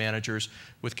program managers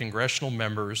with congressional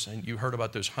members, and you heard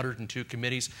about those 102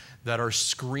 committees that are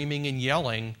screaming and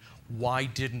yelling, why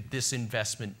didn't this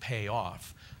investment pay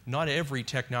off? not every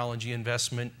technology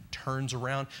investment turns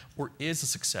around or is a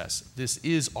success. This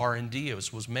is R&D,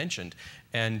 as was mentioned,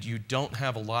 and you don't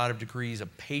have a lot of degrees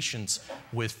of patience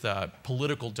with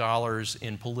political dollars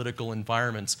in political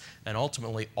environments, and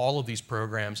ultimately all of these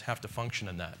programs have to function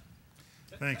in that.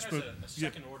 Thanks. There's a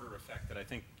second order effect that I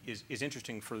think is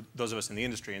interesting for those of us in the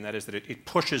industry, and that is that it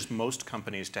pushes most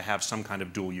companies to have some kind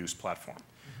of dual use platform.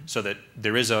 So that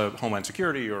there is a Homeland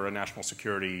Security or a national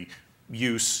security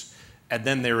use, and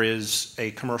then there is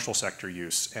a commercial sector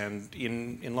use. And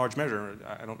in large measure,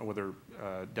 I don't know whether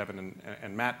Devin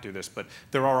and Matt do this, but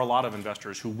there are a lot of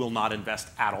investors who will not invest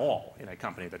at all in a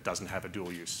company that doesn't have a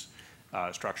dual use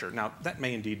structure. Now, that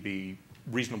may indeed be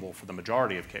reasonable for the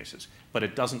majority of cases, but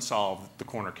it doesn't solve the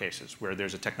corner cases where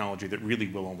there's a technology that really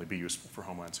will only be useful for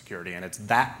Homeland Security. And it's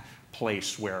that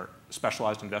place where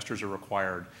specialized investors are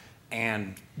required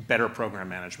and better program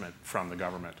management from the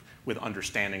government with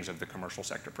understandings of the commercial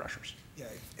sector pressures. Yeah,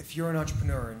 if you're an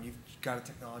entrepreneur and you've got a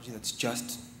technology that's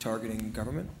just targeting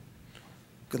government,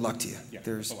 good luck to you. Yeah,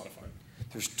 there's a lot of fun.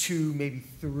 There's 2, maybe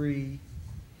 3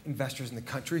 investors in the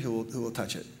country who will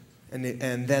touch it. And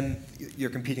then you're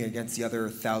competing against the other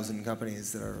 1,000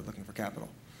 companies that are looking for capital.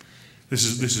 This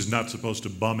is not supposed to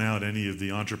bum out any of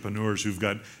the entrepreneurs who've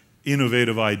got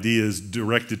innovative ideas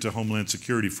directed to Homeland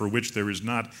Security for which there is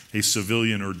not a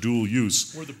civilian or dual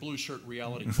use. Or the Blue Shirt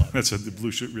Reality Club. That's the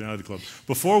Blue Shirt Reality Club.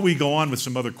 Before we go on with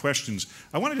some other questions,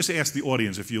 I want to just ask the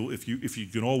audience, if you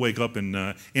can all wake up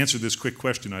and answer this quick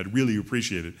question, I'd really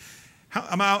appreciate it.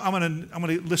 I'm going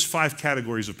to list 5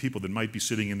 categories of people that might be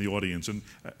sitting in the audience, and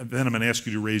then I'm going to ask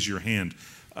you to raise your hand.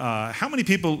 How many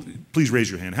people, please raise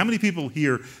your hand, how many people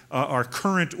here are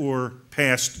current or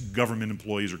past government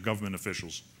employees or government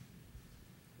officials?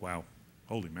 Wow,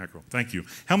 holy mackerel, thank you.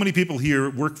 How many people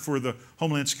here work for the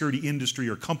Homeland Security industry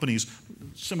or companies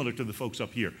similar to the folks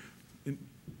up here?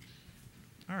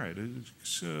 All right,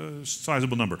 it's a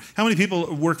sizable number. How many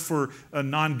people work for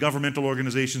non-governmental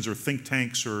organizations or think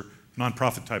tanks or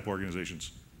nonprofit type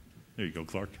organizations? There you go,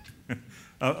 Clark.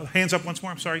 Hands up once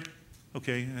more, I'm sorry.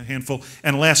 Okay, a handful.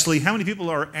 And lastly, how many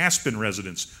people are Aspen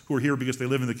residents who are here because they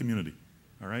live in the community?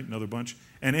 All right, another bunch.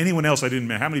 And anyone else I didn't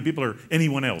mention. How many people are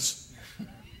anyone else?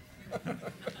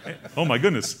 Oh my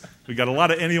goodness, we got a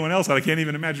lot of anyone else. I can't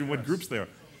even imagine what groups they are.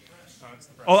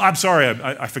 Oh, I'm sorry,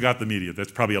 I forgot the media.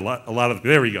 That's probably a lot of,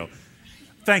 there we go.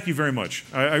 Thank you very much.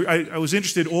 I was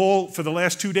interested for the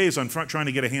last 2 days on trying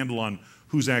to get a handle on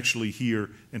who's actually here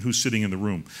and who's sitting in the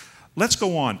room. Let's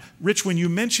go on. Rich, when you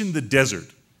mentioned the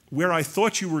desert, where I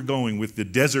thought you were going with the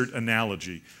desert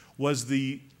analogy was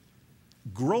the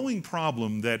growing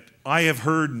problem that I have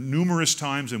heard numerous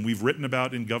times and we've written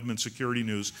about in government security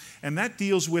news, and that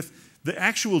deals with the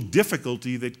actual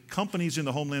difficulty that companies in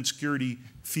the Homeland Security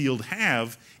field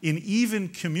have in even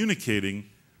communicating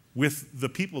with the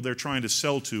people they're trying to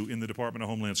sell to in the Department of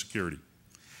Homeland Security.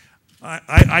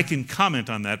 I can comment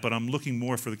on that, but I'm looking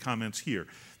more for the comments here.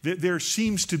 There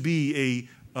seems to be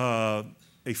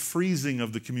a freezing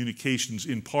of the communications,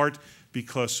 in part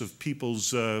because of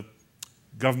people's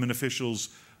government officials'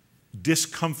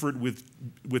 discomfort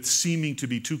with seeming to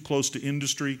be too close to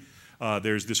industry.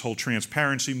 There's this whole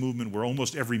transparency movement where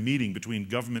almost every meeting between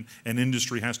government and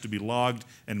industry has to be logged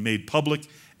and made public,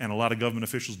 and a lot of government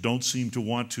officials don't seem to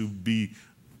want to be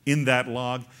in that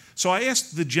log. So I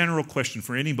asked the general question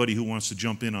for anybody who wants to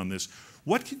jump in on this.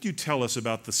 What could you tell us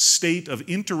about the state of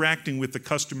interacting with the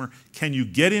customer? Can you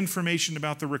get information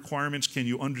about the requirements? Can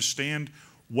you understand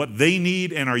what they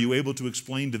need, and are you able to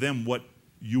explain to them what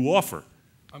you offer?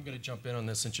 I'm going to jump in on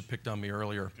this since you picked on me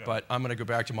earlier, but I'm going to go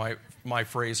back to my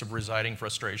phrase of residing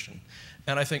frustration.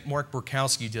 And I think Mark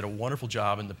Burkowski did a wonderful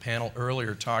job in the panel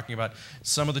earlier talking about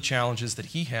some of the challenges that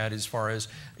he had as far as,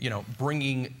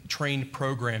 bringing trained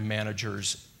program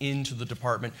managers into the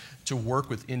department to work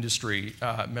with industry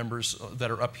members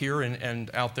that are up here and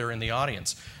out there in the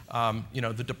audience.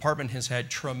 The department has had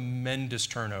tremendous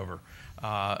turnover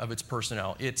of its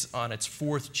personnel. It's on its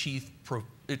fourth chief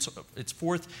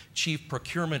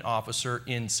procurement officer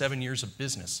in 7 years of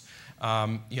business.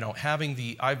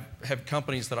 I have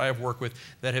companies that I have worked with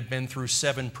that have been through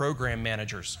 7 program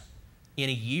managers in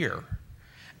a year.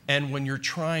 And when you're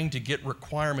trying to get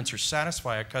requirements or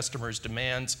satisfy a customer's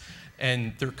demands,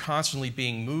 and they're constantly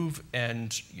being moved,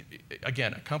 and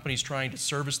again, a company's trying to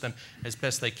service them as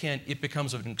best they can, it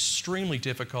becomes an extremely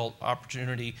difficult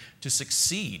opportunity to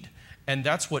succeed. And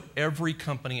that's what every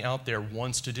company out there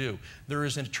wants to do. There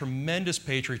is a tremendous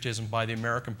patriotism by the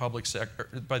American public sector,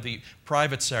 by the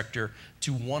private sector,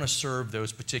 to want to serve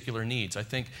those particular needs. I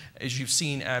think, as you've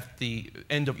seen at the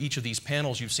end of each of these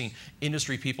panels, you've seen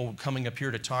industry people coming up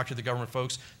here to talk to the government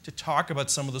folks, to talk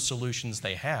about some of the solutions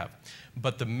they have.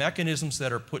 But the mechanisms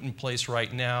that are put in place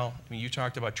right now, I mean, you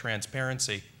talked about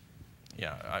transparency.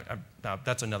 Yeah, now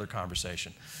that's another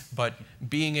conversation. But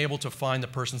being able to find the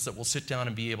persons that will sit down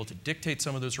and be able to dictate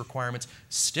some of those requirements,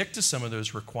 stick to some of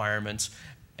those requirements,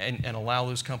 and allow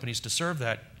those companies to serve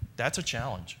that, that's a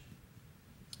challenge.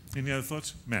 Any other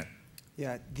thoughts? Matt?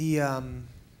 Yeah,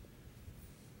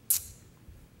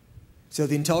 so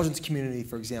the intelligence community,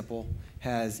 for example,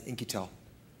 has In-Q-Tel.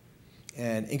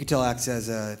 And In-Q-Tel acts as,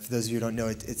 for those of you who don't know,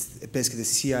 it's basically the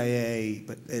CIA,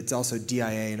 but it's also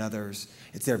DIA and others.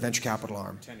 It's their venture capital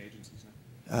arm. 10 agencies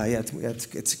now. Yeah,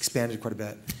 it's expanded quite a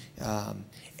bit. And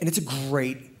it's a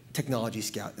great technology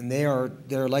scout. And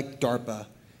they're like DARPA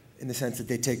in the sense that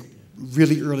they take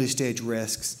really early stage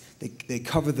risks. They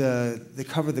cover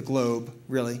the globe,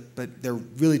 really, but they're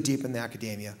really deep in the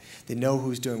academia. They know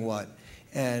who's doing what.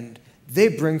 And they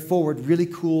bring forward really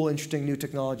cool, interesting new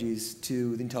technologies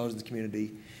to the intelligence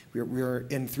community. We're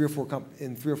in three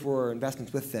or four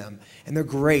investments with them, and they're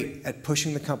great at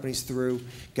pushing the companies through,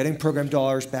 getting program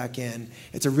dollars back in.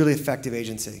 It's a really effective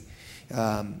agency,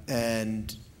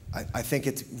 and I think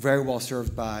it's very well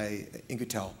served by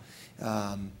In-Q-Tel.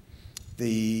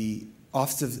 The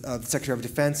Office of the Secretary of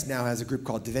Defense now has a group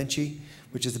called Da Vinci,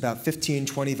 which is about 15,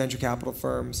 20 venture capital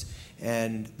firms,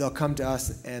 and they'll come to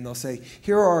us and they'll say,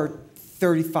 here are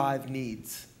 35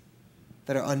 needs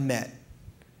that are unmet.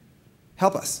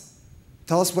 Help us.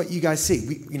 Tell us what you guys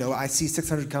see. I see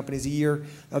 600 companies a year.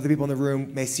 Other people in the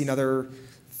room may see another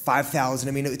 5,000.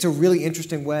 I mean, it's a really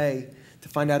interesting way to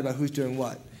find out about who's doing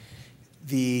what.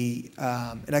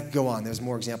 And I could go on. There's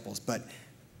more examples. But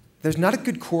there's not a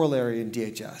good corollary in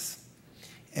DHS.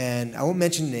 And I won't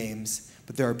mention names,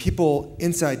 but there are people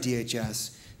inside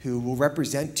DHS who will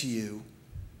represent to you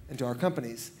and to our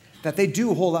companies that they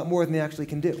do a whole lot more than they actually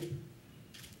can do.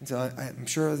 And so I'm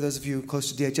sure those of you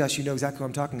close to DHS, you know exactly what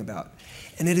I'm talking about.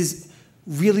 And it is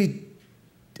really,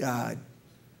 they're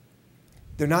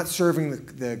not serving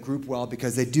the group well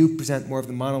because they do present more of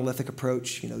the monolithic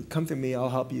approach. Come through me, I'll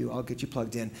help you, I'll get you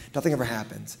plugged in. Nothing ever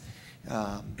happens.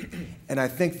 And I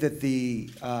think that be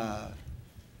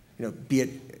it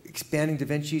expanding Da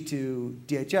Vinci to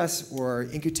DHS or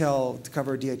In-Q-Tel to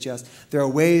cover DHS, there are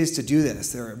ways to do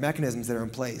this. There are mechanisms that are in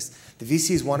place. The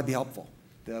VCs want to be helpful.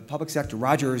 The public sector,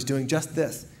 Roger, is doing just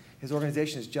this. His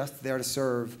organization is just there to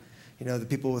serve, the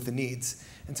people with the needs.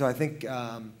 And so I think,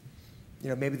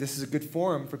 maybe this is a good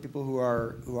forum for people who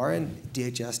are in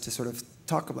DHS to sort of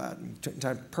talk about and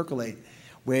try to percolate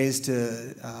ways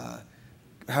to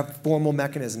have formal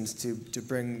mechanisms to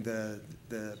bring the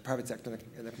private sector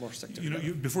and the commercial sector.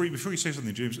 Before you say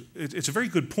something, James, it's a very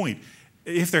good point.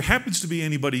 If there happens to be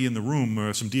anybody in the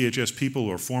room, some DHS people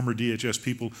or former DHS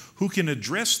people, who can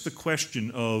address the question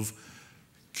of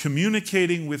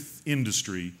communicating with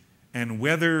industry and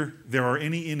whether there are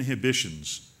any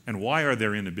inhibitions, and why are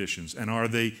there inhibitions, and are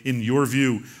they, in your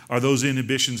view, are those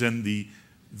inhibitions and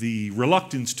the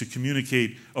reluctance to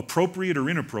communicate appropriate or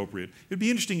inappropriate? It'd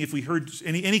be interesting if we heard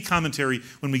any commentary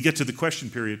when we get to the question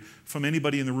period from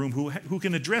anybody in the room who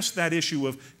can address that issue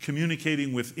of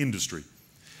communicating with industry.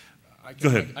 Go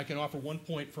ahead. I can offer one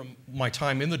point from my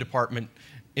time in the department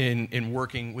in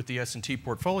working with the S&T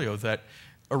portfolio that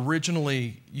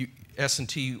originally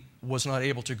S&T was not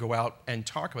able to go out and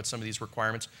talk about some of these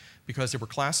requirements because they were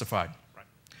classified. Right.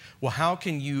 Well, how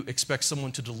can you expect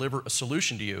someone to deliver a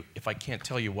solution to you if I can't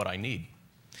tell you what I need?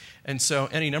 And so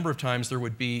any number of times there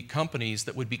would be companies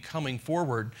that would be coming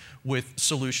forward with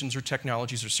solutions or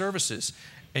technologies or services,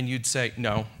 and you'd say,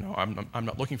 no, I'm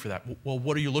not looking for that. Well,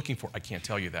 what are you looking for? I can't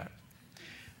tell you that.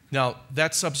 Now,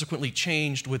 that subsequently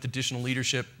changed with additional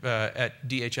leadership at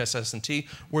DHS S&T,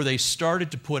 where they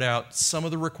started to put out some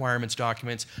of the requirements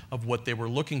documents of what they were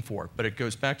looking for. But it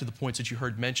goes back to the points that you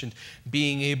heard mentioned,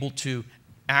 being able to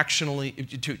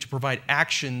to provide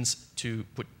actions to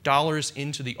put dollars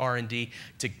into the R&D,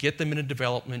 to get them into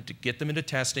development, to get them into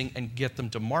testing, and get them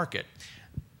to market.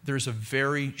 There's a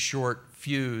very short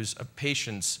fuse of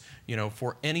patience,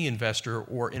 for any investor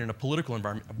or in a political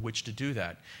environment of which to do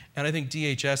that. And I think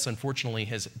DHS, unfortunately,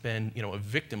 has been, a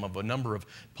victim of a number of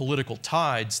political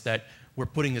tides that we're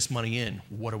putting this money in.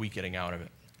 What are we getting out of it?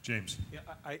 James. Yeah,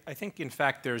 I think, in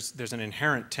fact, there's an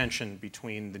inherent tension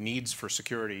between the needs for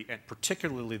security and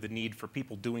particularly the need for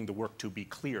people doing the work to be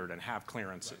cleared and have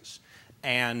clearances,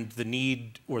 and the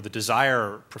need or the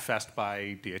desire professed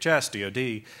by DHS,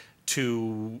 DOD,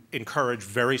 to encourage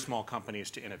very small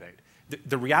companies to innovate.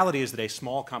 The reality is that a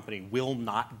small company will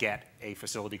not get a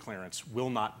facility clearance, will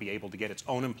not be able to get its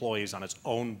own employees on its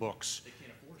own books.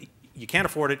 You can't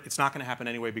afford it. It's not going to happen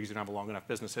anyway because you don't have a long enough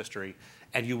business history,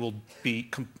 and you'll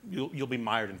be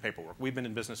mired in paperwork. We've been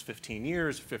in business 15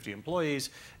 years, 50 employees,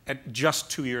 and just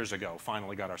 2 years ago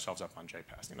finally got ourselves up on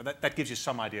JPAS. You know, that gives you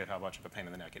some idea of how much of a pain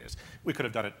in the neck it is. We could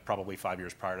have done it probably 5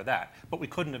 years prior to that, but we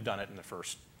couldn't have done it in the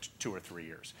first 2 or 3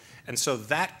 years. And so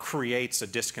that creates a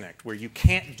disconnect where you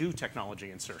can't do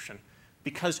technology insertion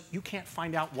because you can't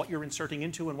find out what you're inserting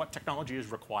into and what technology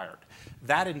is required.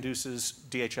 That induces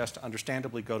DHS to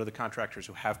understandably go to the contractors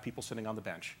who have people sitting on the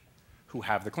bench, who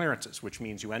have the clearances, which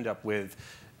means you end up with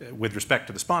respect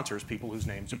to the sponsors, people whose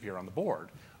names appear on the board.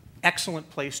 Excellent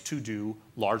place to do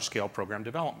large-scale program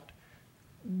development.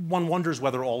 One wonders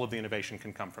whether all of the innovation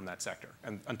can come from that sector.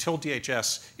 And until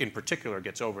DHS in particular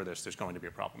gets over this, there's going to be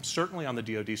a problem. Certainly on the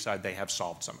DoD side, they have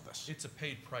solved some of this. It's a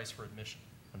paid price for admission,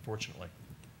 unfortunately.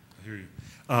 I hear you.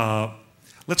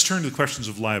 Let's turn to the questions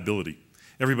of liability.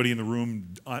 Everybody in the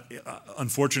room,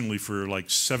 unfortunately for like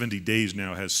 70 days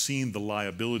now, has seen the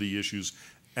liability issues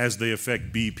as they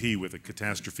affect BP with a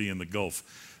catastrophe in the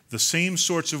Gulf. The same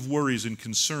sorts of worries and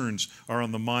concerns are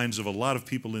on the minds of a lot of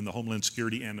people in the Homeland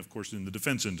Security and, of course, in the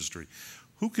defense industry.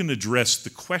 Who can address the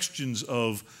questions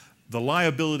of the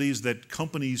liabilities that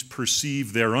companies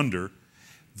perceive they're under,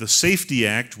 the Safety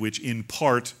Act, which in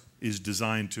part is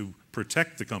designed to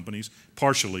protect the companies,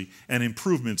 partially, and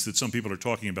improvements that some people are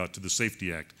talking about to the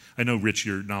Safety Act? I know, Rich,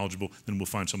 you're knowledgeable, then we'll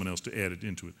find someone else to add it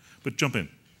into it. But jump in.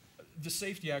 The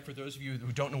Safety Act, for those of you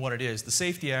who don't know what it is, the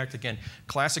Safety Act, again,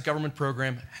 classic government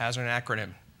program, has an acronym.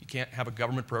 You can't have a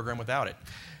government program without it.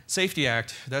 Safety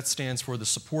Act, that stands for the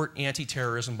Support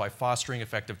Anti-Terrorism by Fostering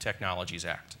Effective Technologies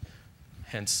Act,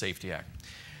 hence Safety Act.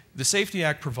 The Safety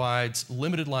Act provides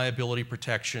limited liability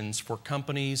protections for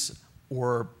companies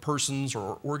or persons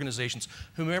or organizations,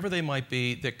 whomever they might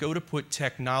be, that go to put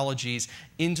technologies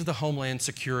into the Homeland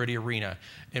Security arena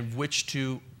in which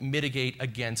to mitigate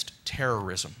against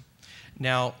terrorism.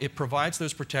 Now, it provides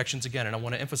those protections, again, and I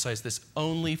want to emphasize this,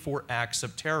 only for acts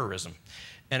of terrorism.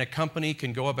 And a company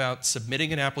can go about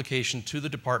submitting an application to the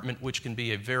department, which can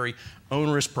be a very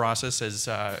onerous process, as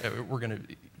we're going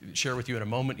to share with you in a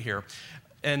moment here.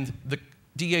 And the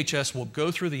DHS will go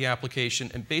through the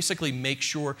application and basically make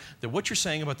sure that what you're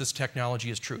saying about this technology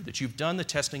is true, that you've done the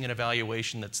testing and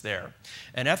evaluation that's there.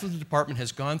 And after the department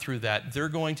has gone through that, they're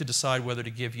going to decide whether to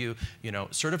give you,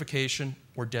 certification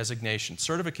or designation.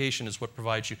 Certification is what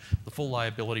provides you the full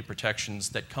liability protections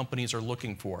that companies are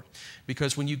looking for.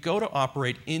 Because when you go to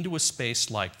operate into a space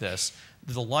like this,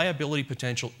 the liability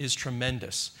potential is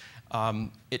tremendous.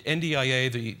 At NDIA,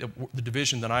 the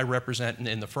division that I represent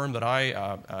and the firm that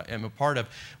I am a part of,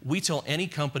 we tell any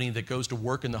company that goes to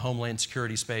work in the Homeland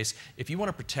Security space, if you want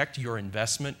to protect your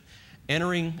investment,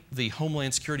 entering the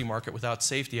Homeland Security market without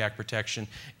Safety Act protection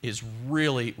is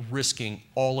really risking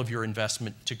all of your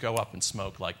investment to go up in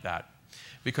smoke like that.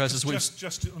 Because as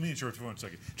let me interrupt for 1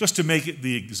 second. Just to make it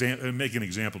make an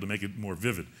example, to make it more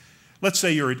vivid. Let's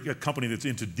say you're a company that's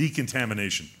into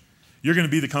decontamination. You're going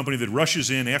to be the company that rushes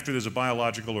in after there's a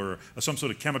biological or some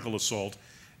sort of chemical assault,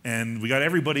 and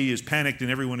everybody is panicked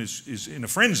and everyone is in a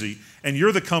frenzy, and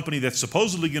you're the company that's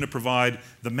supposedly going to provide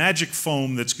the magic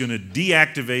foam that's going to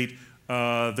deactivate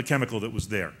the chemical that was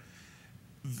there.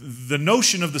 The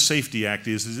notion of the Safety Act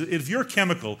is if your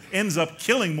chemical ends up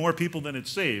killing more people than it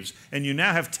saves, and you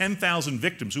now have 10,000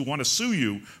 victims who want to sue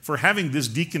you for having this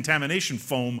decontamination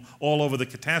foam all over the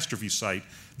catastrophe site,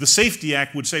 the Safety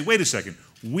Act would say, wait a second,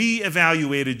 we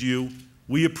evaluated you,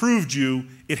 we approved you,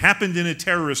 it happened in a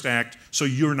terrorist act, so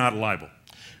you're not liable.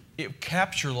 It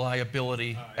caps your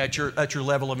liability at your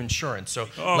level of insurance. So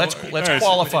let's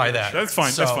qualify that. That's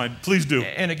fine. That's fine. Please do.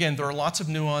 And again, there are lots of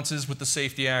nuances with the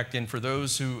Safety Act, and for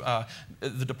those who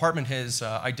the department has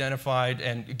identified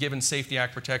and given Safety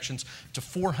Act protections to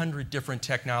 400 different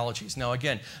technologies. Now,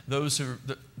 again, there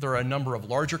are a number of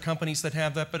larger companies that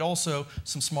have that, but also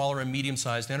some smaller and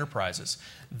medium-sized enterprises.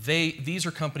 These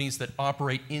are companies that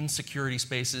operate in security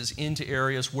spaces, into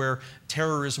areas where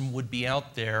terrorism would be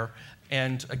out there.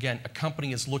 And again, a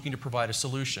company is looking to provide a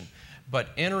solution. But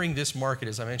entering this market,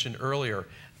 as I mentioned earlier,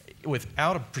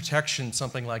 without a protection,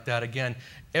 something like that, again,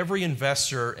 every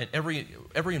investor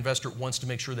wants to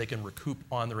make sure they can recoup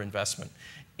on their investment.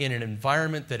 In an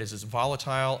environment that is as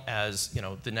volatile as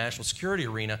the national security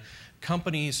arena,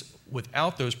 companies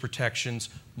without those protections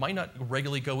might not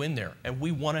regularly go in there. And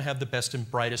we want to have the best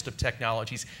and brightest of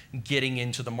technologies getting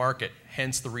into the market,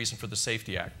 hence the reason for the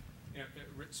Safety Act. Yeah,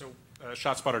 so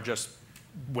ShotSpotter just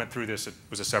went through this. It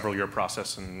was a several-year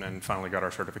process, and finally got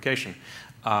our certification.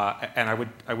 And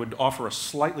I would offer a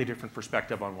slightly different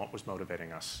perspective on what was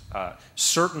motivating us.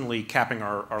 Certainly, capping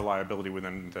our liability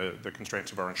within the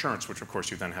constraints of our insurance, which of course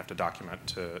you then have to document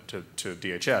to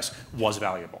DHS, was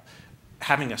valuable.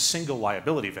 Having a single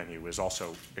liability venue is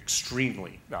also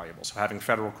extremely valuable. So having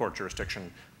federal court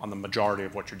jurisdiction on the majority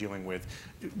of what you're dealing with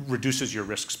reduces your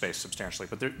risk space substantially.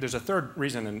 But there's a third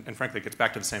reason, and frankly it gets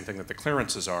back to the same thing that the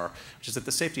clearances are, which is that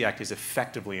the Safety Act is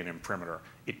effectively an imprimatur.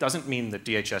 It doesn't mean that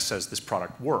DHS says this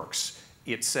product works.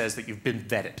 It says that you've been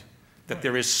vetted, that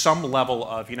there is some level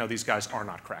of, these guys are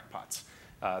not crackpots.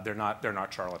 They're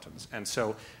not charlatans. And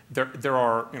so there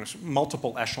are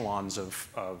multiple echelons of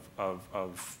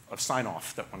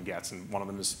sign-off that one gets, and one of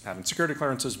them is having security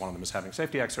clearances, one of them is having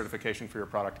Safety Act certification for your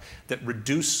product that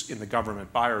reduce in the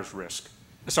government buyer's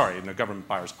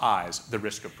eyes, the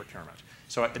risk of procurement.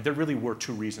 So there really were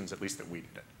two reasons, at least, that we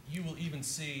did it. You will even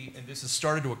see, and this has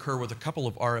started to occur with a couple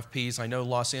of RFPs. I know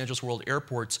Los Angeles World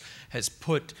Airports has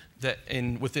put that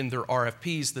within their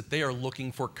RFPs that they are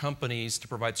looking for companies to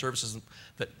provide services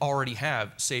that already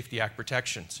have Safety Act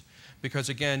protections. Because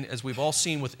again, as we've all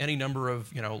seen with any number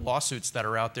of lawsuits that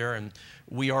are out there, and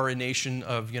we are a nation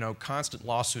of constant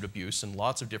lawsuit abuse in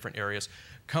lots of different areas,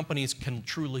 companies can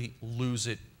truly lose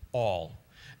it all.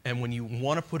 And when you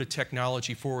want to put a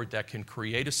technology forward that can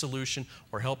create a solution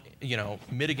or help,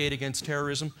 mitigate against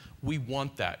terrorism, we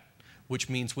want that, which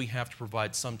means we have to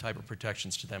provide some type of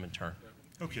protections to them in turn.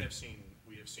 Okay. We have seen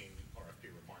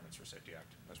RFP requirements for Safety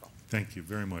Act as well. Thank you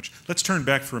very much. Let's turn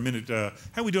back for a minute.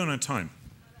 How are we doing on time?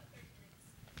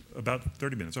 About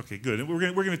 30 minutes. Okay, good. And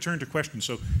we're going to turn to questions.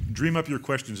 So dream up your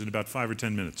questions in about 5 or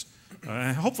 10 minutes.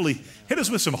 Hopefully, hit us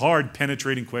with some hard,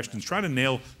 penetrating questions. Try to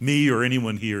nail me or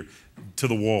anyone here to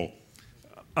the wall.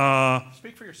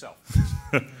 Speak for yourself.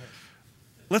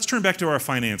 Let's turn back to our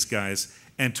finance guys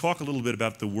and talk a little bit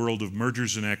about the world of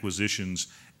mergers and acquisitions.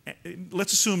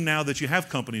 Let's assume now that you have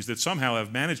companies that somehow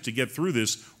have managed to get through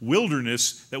this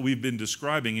wilderness that we've been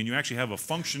describing, and you actually have a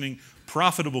functioning,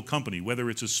 profitable company,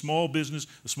 whether it's a small business,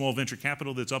 a small venture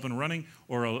capital that's up and running,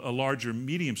 or a larger,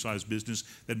 medium-sized business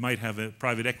that might have a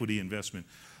private equity investment.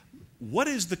 What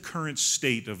is the current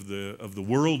state of the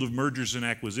world of mergers and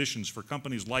acquisitions for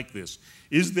companies like this?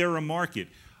 Is there a market?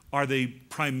 Are they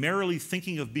primarily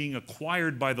thinking of being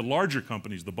acquired by the larger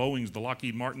companies, the Boeings, the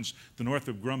Lockheed Martins, the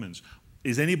Northrop Grummans?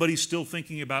 Is anybody still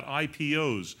thinking about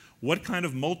IPOs? What kind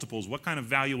of multiples? What kind of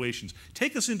valuations?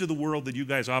 Take us into the world that you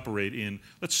guys operate in.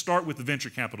 Let's start with the venture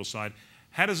capital side.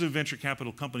 How does a venture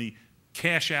capital company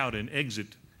cash out and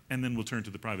exit? And then we'll turn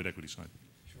to the private equity side.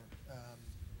 Sure.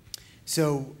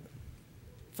 So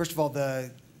first of all, the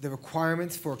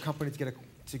requirements for a company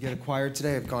to get acquired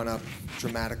today have gone up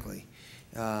dramatically.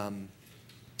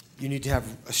 You need to have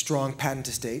a strong patent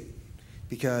estate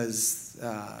because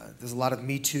there's a lot of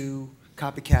Me Too,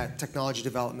 copycat technology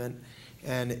development,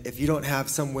 and if you don't have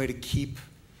some way to keep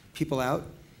people out,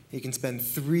 you can spend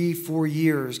 3-4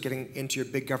 years getting into your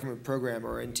big government program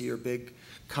or into your big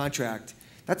contract.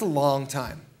 That's a long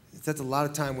time. That's a lot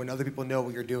of time when other people know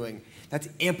what you're doing. That's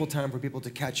ample time for people to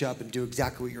catch up and do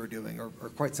exactly what you're doing, or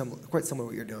quite similar to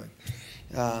what you're doing.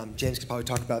 James could probably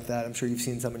talk about that. I'm sure you've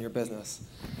seen some in your business.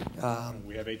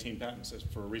 We have 18 patents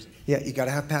for a reason. Yeah, you got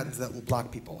to have patents that will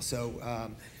block people. So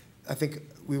I think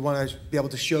we want to be able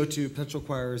to show to potential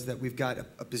acquirers that we've got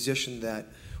a position that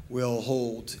will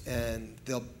hold, and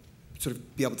they'll sort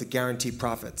of be able to guarantee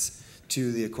profits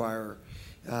to the acquirer.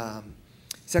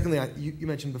 Secondly, you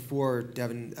mentioned before,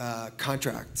 Devin,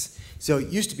 contracts. So it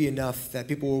used to be enough that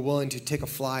people were willing to take a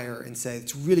flyer and say,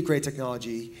 it's really great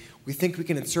technology. We think we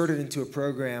can insert it into a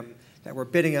program that we're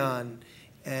bidding on,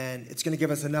 and it's going to give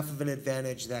us enough of an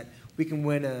advantage that we can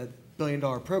win a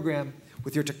billion-dollar program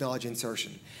with your technology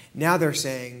insertion. Now they're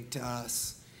saying to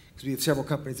us, because we have several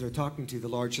companies that are talking to the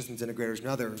large systems integrators and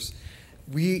others,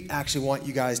 we actually want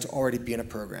you guys to already be in a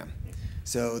program.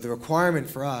 So the requirement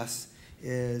for us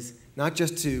is not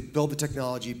just to build the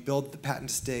technology, build the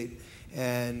patent estate,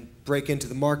 and break into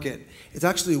the market. It's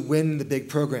actually win the big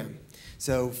program.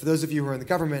 So for those of you who are in the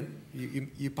government,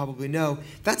 you probably know,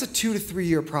 that's a 2 to 3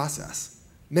 year process,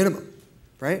 minimum,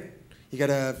 right? You got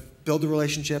to build the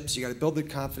relationships, you got to build the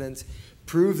confidence,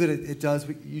 prove that it does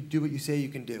what you do what you say you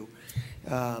can do.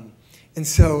 And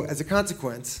so as a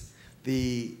consequence,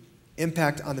 the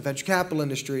impact on the venture capital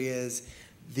industry is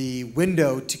the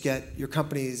window to get your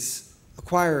companies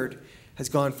acquired has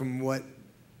gone from what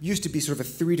used to be sort of a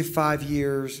 3 to 5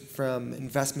 years from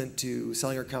investment to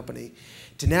selling your company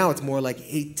to now it's more like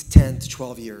 8 to 10 to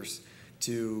 12 years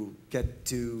to get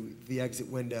to the exit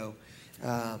window.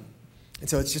 And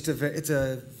so it's just it's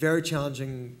a very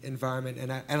challenging environment,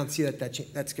 and I don't see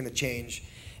that's going to change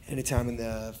anytime in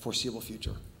the foreseeable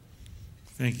future.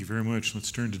 Thank you very much.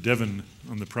 Let's turn to Devin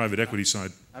on the private equity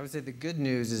side. I would say the good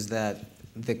news is that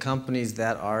the companies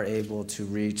that are able to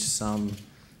reach some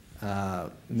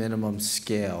minimum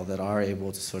scale, that are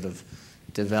able to sort of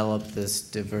develop this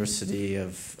diversity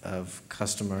of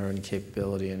customer and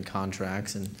capability and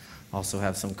contracts and also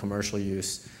have some commercial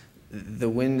use, the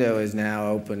window is now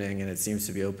opening, and it seems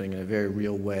to be opening in a very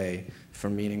real way for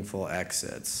meaningful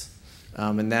exits.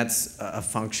 And that's a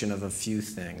function of a few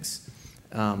things.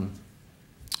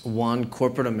 One,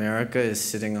 corporate America is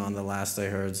sitting on, the last I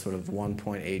heard, sort of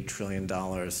 $1.8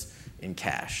 trillion in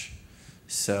cash.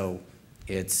 So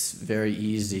it's very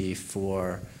easy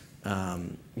for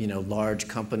large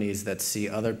companies that see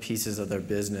other pieces of their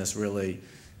business really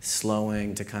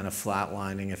slowing to kind of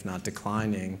flatlining, if not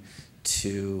declining,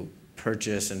 to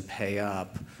purchase and pay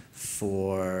up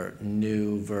for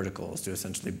new verticals, to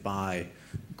essentially buy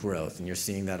growth. And you're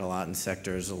seeing that a lot in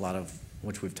sectors, a lot of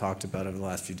which we've talked about over the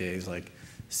last few days, like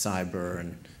cyber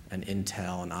and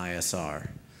Intel and ISR.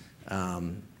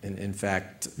 In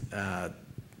fact,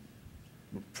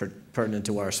 pertinent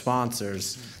to our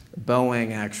sponsors,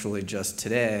 Boeing actually just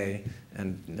today,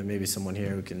 and there may be someone here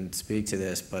who can speak to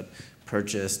this, but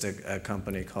purchased a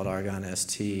company called Argon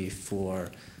ST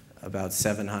for about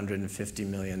 $750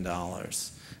 million.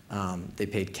 They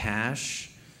paid cash,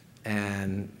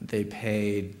 and they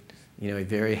paid a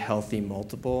very healthy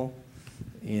multiple.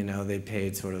 They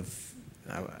paid sort of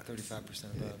 35%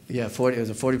 above. Yeah, it was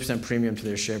a 40% premium to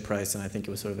their share price, and I think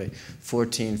it was sort of a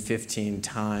 14, 15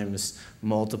 times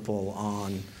multiple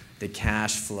on the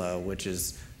cash flow, which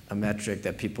is a metric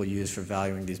that people use for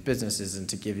valuing these businesses. And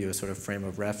to give you a sort of frame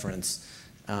of reference,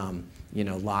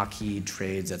 Lockheed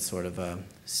trades at sort of a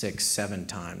 6, 7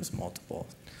 times multiple.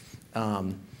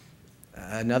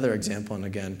 Another example, and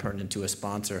again pertinent to a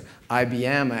sponsor,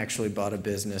 IBM actually bought a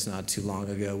business not too long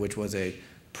ago, which was a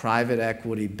private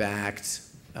equity-backed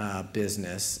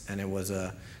business, and it was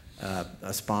a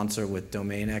sponsor with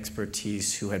domain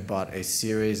expertise who had bought a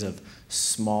series of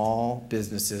small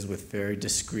businesses with very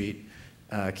discrete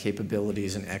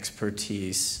capabilities and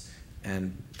expertise,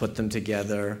 and put them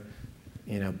together,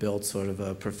 built sort of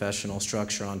a professional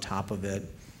structure on top of it,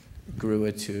 grew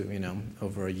it to,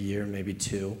 over a year, maybe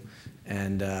 2.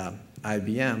 And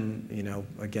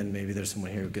IBM, again, maybe there's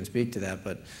someone here who can speak to that,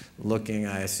 but looking,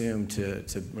 I assume, to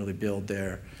really build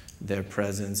their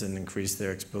presence and increase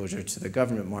their exposure to the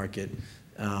government market,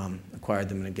 acquired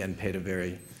them and again paid a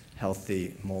very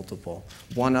healthy multiple.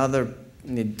 One other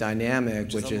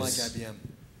dynamic, which is IBM.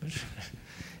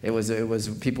 it was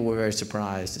people were very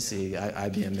surprised to see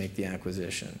IBM make the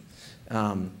acquisition.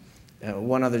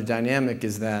 One other dynamic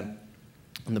is that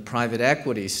on the private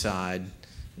equity side,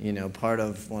 part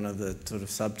of one of the sort of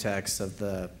subtexts of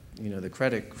the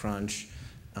credit crunch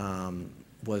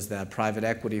was that private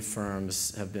equity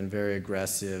firms have been very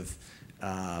aggressive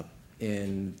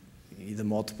in the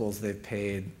multiples they've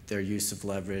paid, their use of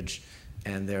leverage,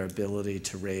 and their ability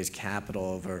to raise capital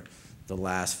over the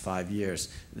last 5 years.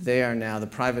 They are now, the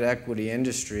private equity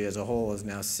industry as a whole is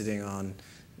now sitting on,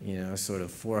 sort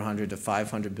of $400 to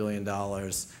 $500 billion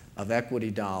of equity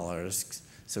dollars,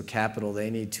 so capital they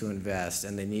need to invest,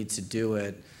 and they need to do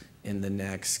it in the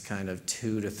next kind of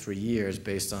 2 to 3 years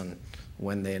based on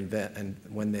when they invest and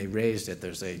when they raised it.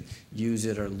 There's a use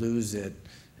it or lose it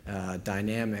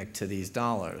dynamic to these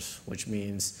dollars, which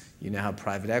means you now have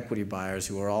private equity buyers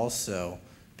who are also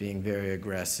being very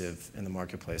aggressive in the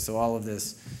marketplace. So all of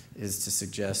this is to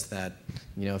suggest that,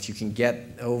 if you can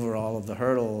get over all of the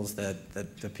hurdles that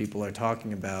the people are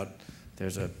talking about,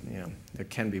 there's there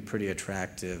can be pretty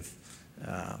attractive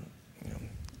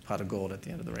pot of gold at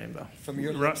the end of the rainbow. From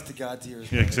your lips to God's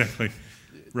ears. Yeah, exactly.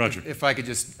 Roger. If I could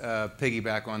just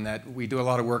piggyback on that, we do a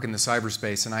lot of work in the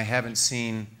cyberspace, and I haven't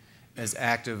seen as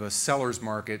active a seller's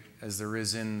market as there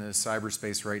is in the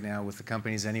cyberspace right now, with the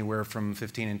companies anywhere from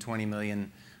 15 and 20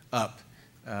 million up.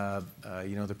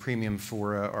 The premium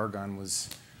for Argon was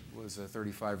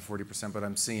 35 or 40%, but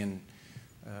I'm seeing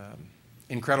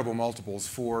incredible multiples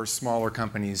for smaller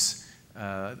companies.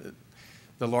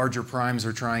 The larger primes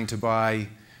are trying to buy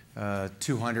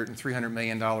 $200 and $300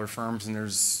 million firms, and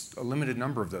there's a limited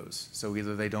number of those. So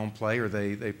either they don't play or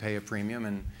they pay a premium,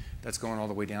 and that's going all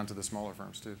the way down to the smaller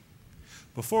firms too.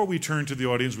 Before we turn to the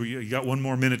audience, we got 1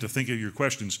 more minute to think of your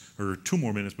questions, or 2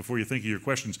 more minutes before you think of your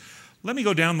questions. Let me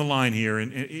go down the line here,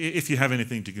 and if you have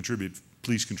anything to contribute,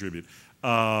 please contribute.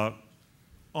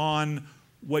 On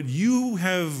what you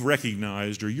have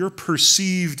recognized or your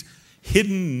perceived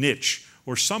hidden niche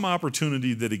or some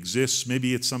opportunity that exists.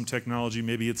 Maybe it's some technology,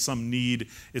 maybe it's some need.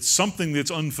 It's something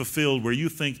that's unfulfilled where you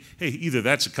think, hey, either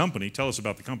that's a company, tell us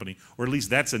about the company, or at least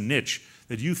that's a niche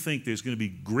that you think there's going to be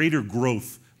greater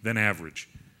growth than average.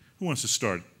 Who wants to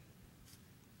start?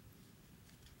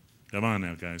 Come on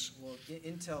now, guys. Well,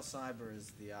 Intel Cyber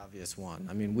is the obvious one.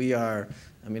 I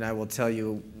mean, I will tell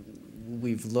you,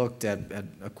 we've looked at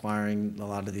acquiring a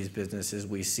lot of these businesses.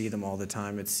 We see them all the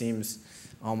time. It seems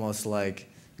almost like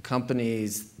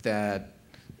companies that,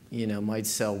 might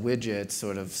sell widgets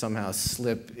sort of somehow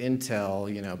slip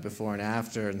Intel, before and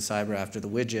after, and cyber after the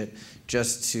widget,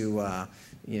 just to,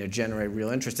 generate real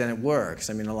interest, and it works.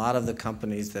 I mean, a lot of the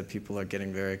companies that people are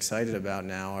getting very excited about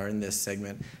now are in this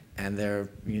segment, and they're,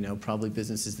 probably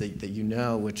businesses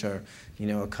that which are,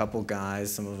 a couple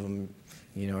guys, some of them,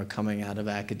 are coming out of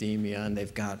academia, and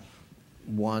they've got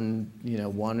one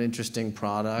interesting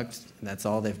product, and that's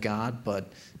all they've got,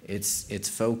 but it's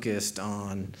focused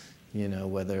on,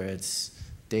 whether it's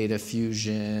data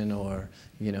fusion or,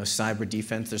 cyber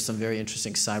defense. There's some very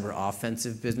interesting cyber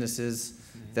offensive businesses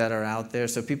that are out there.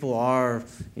 So people are,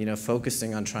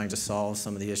 focusing on trying to solve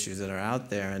some of the issues that are out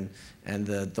there, and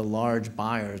the large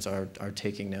buyers are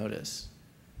taking notice.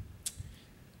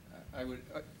 Go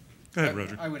ahead,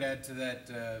 Roger. I would add to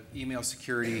that email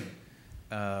security.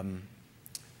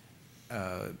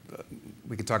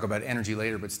 We could talk about energy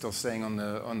later, but still staying on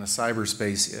the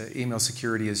cyberspace, email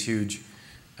security is huge.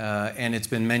 And it's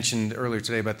been mentioned earlier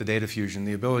today about the data fusion,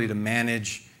 the ability to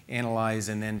manage, analyze,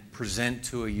 and then present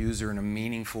to a user in a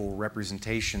meaningful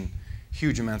representation,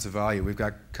 huge amounts of value. We've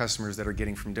got customers that are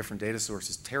getting from different data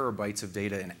sources terabytes of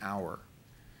data an hour.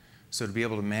 So to be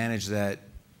able to manage that,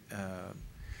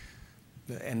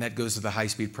 and that goes to the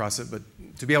high-speed process, but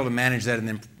to be able to manage that and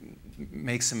then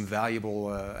make some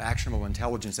valuable, actionable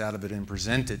intelligence out of it and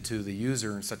present it to the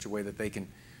user in such a way that they can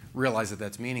realize that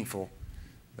that's meaningful,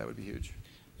 that would be huge.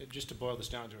 Just to boil this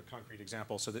down to a concrete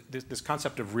example, so that this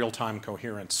concept of real-time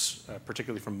coherence,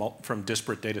 particularly from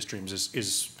disparate data streams,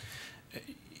 is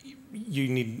you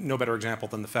need no better example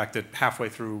than the fact that halfway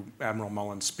through Admiral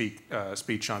Mullen's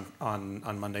speech on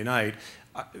Monday night,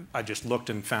 I just looked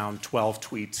and found 12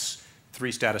 tweets,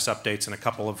 3 status updates, and a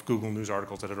couple of Google News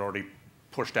articles that had already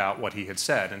pushed out what he had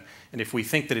said. And if we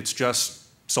think that it's just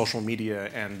social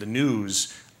media and the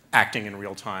news acting in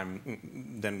real time,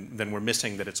 then we're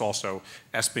missing that it's also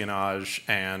espionage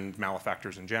and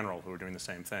malefactors in general who are doing the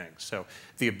same thing. So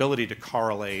the ability to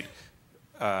correlate,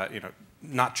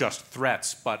 not just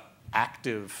threats, but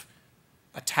active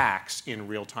attacks in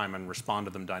real time and respond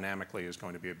to them dynamically is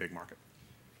going to be a big market.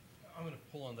 I'm going to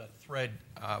pull on that thread.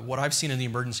 What I've seen in the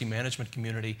emergency management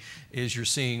community is you're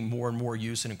seeing more and more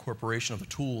use and incorporation of the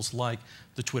tools like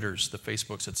the Twitters, the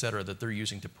Facebooks, et cetera, that they're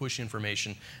using to push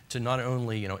information to not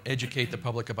only educate the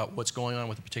public about what's going on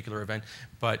with a particular event,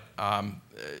 but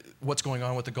what's going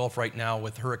on with the Gulf right now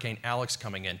with Hurricane Alex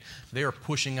coming in. They are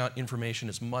pushing out information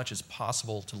as much as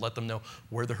possible to let them know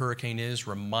where the hurricane is,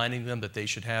 reminding them that they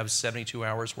should have 72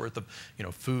 hours worth of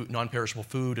food, non-perishable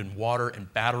food and water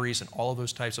and batteries and all of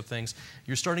those types of things.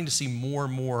 You're starting to see more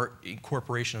and more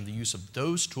incorporation of the use of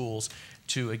those tools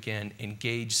to, again,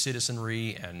 engage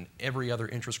citizenry and every other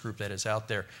interest group that is out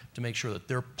there to make sure that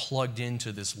they're plugged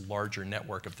into this larger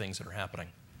network of things that are happening.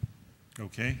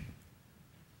 Okay.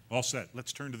 All set.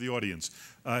 Let's turn to the audience.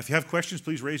 If you have questions,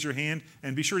 please raise your hand,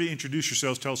 and be sure to introduce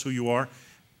yourselves, tell us who you are,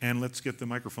 and let's get the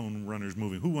microphone runners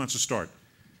moving. Who wants to start?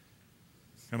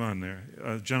 Come on there.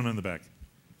 Gentleman in the back.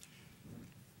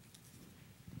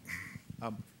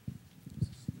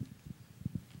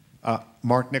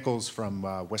 Mark Nichols from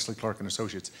Wesley Clark &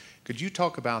 Associates. Could you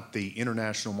talk about the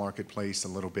international marketplace a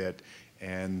little bit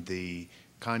and the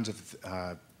kinds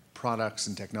of products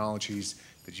and technologies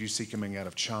that you see coming out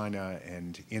of China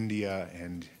and India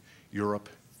and Europe,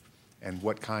 and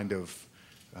what kind of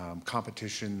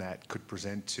competition that could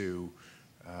present to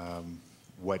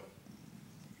what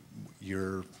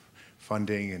you're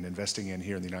funding and investing in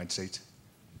here in the United States?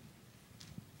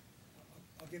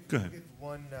 Go ahead. I'll give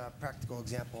one practical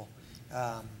example.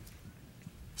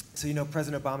 So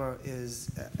President Obama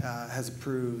has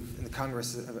approved, and the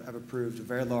Congress have approved a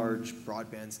very large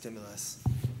broadband stimulus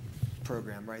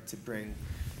program, right, to bring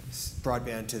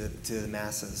broadband to the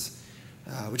masses,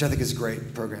 which I think is a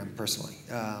great program personally.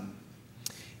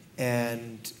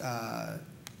 And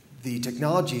the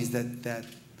technologies that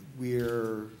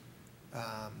were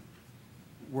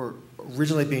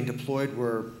originally being deployed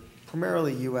were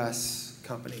primarily U.S.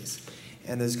 companies.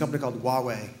 And there's a company called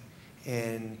Huawei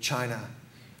in China,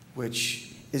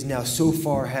 which is now so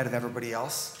far ahead of everybody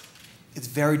else. It's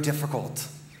very difficult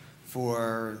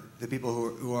for the people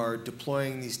who are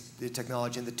deploying the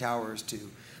technology in the towers to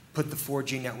put the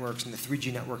 4G networks and the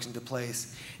 3G networks into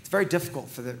place, it's very difficult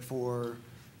for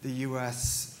the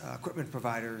U.S. Equipment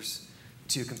providers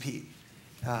to compete.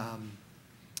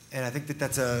 And I think that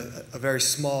that's a very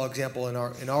small example in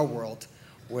our world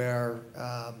where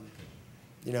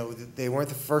they weren't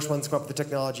the first ones to come up with the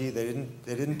technology. They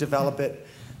didn't develop it.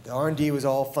 The R&D was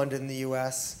all funded in the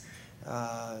U.S.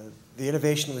 The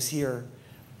innovation was here,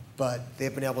 but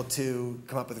they've been able to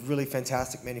come up with really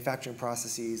fantastic manufacturing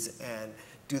processes and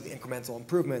do the incremental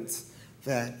improvements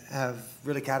that have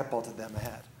really catapulted them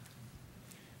ahead.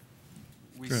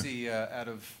 We see out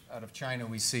of China,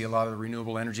 we see a lot of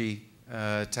renewable energy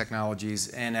technologies,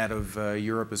 and out of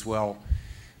Europe as well.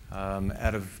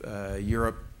 Out of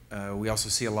Europe, we also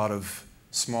see a lot of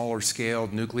smaller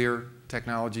scaled nuclear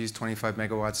technologies, 25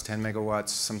 megawatts, 10 megawatts,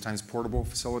 sometimes portable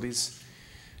facilities.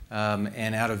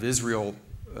 And out of Israel,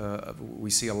 we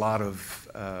see a lot of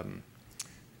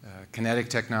kinetic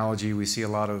technology, we see a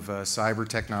lot of cyber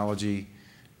technology,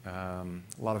 a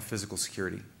lot of physical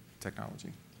security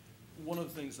technology. One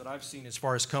of the things that I've seen as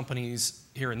far as companies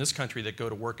here in this country that go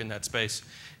to work in that space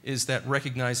is that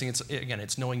recognizing,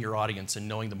 it's knowing your audience and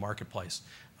knowing the marketplace.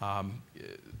 Some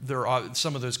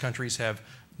of those countries have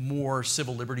more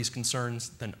civil liberties concerns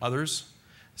than others.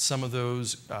 Some of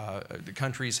those the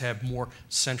countries have more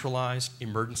centralized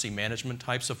emergency management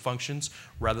types of functions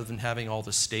rather than having all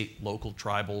the state, local,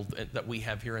 tribal that we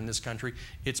have here in this country.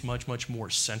 It's much, much more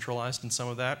centralized in some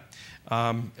of that.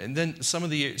 And then some of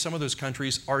those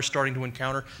countries are starting to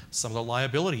encounter some of the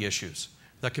liability issues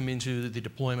that come into the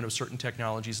deployment of certain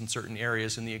technologies in certain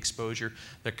areas and the exposure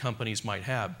that companies might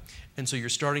have. And so you're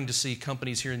starting to see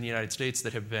companies here in the United States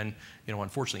that have been,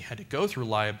 unfortunately had to go through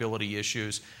liability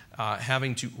issues,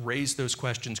 having to raise those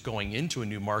questions going into a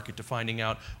new market to finding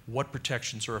out what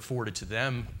protections are afforded to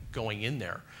them going in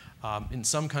there. In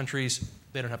some countries,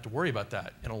 they don't have to worry about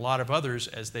that. In a lot of others,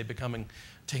 as they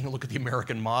taking a look at the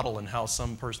American model and how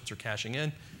some persons are cashing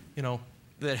in,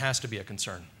 that has to be a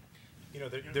concern.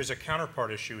 There's a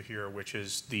counterpart issue here, which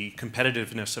is the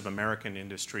competitiveness of American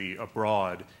industry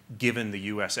abroad, given the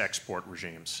U.S. export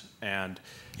regimes. And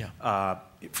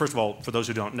first of all, for those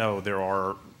who don't know, there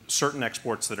are certain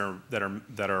exports that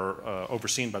are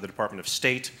overseen by the Department of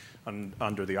State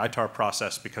under the ITAR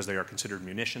process because they are considered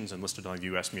munitions and listed on the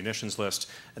U.S. munitions list.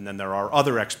 And then there are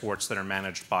other exports that are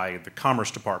managed by the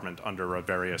Commerce Department under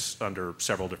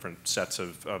several different sets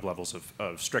of levels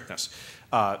of strictness.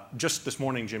 Just this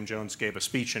morning, Jim Jones gave a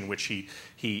speech in which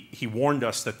he warned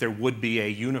us that there would be a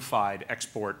unified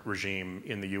export regime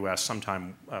in the U.S.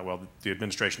 sometime. Well, the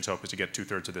administration's hope is to get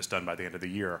 2/3 of this done by the end of the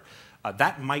year.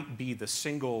 That might be the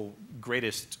single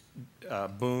greatest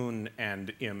boon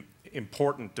and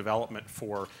important development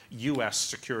for U.S.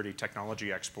 security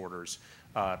technology exporters,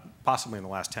 possibly in the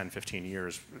last 10, 15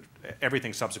 years.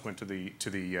 Everything subsequent to the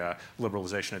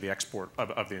liberalization of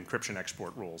the encryption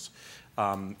export rules.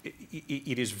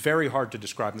 It is very hard to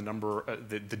describe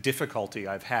the difficulty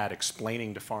I've had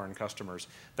explaining to foreign customers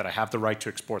that I have the right to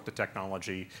export the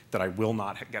technology, that I will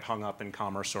not get hung up in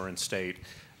Commerce or in State,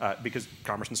 because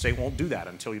Commerce and State won't do that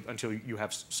until you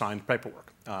have signed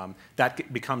paperwork.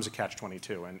 That becomes a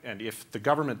catch-22, and if the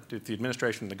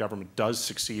administration and the government does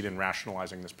succeed in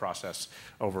rationalizing this process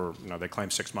over, they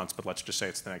claim 6 months, but let's just say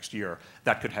it's the next year,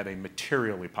 that could have a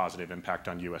materially positive impact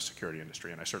on U.S. security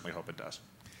industry, and I certainly hope it does.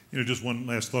 Just one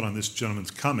last thought on this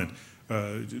gentleman's comment.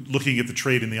 Looking at the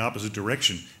trade in the opposite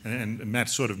direction, and Matt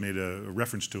sort of made a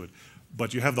reference to it,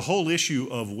 but you have the whole issue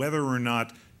of whether or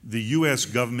not the U.S.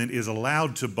 government is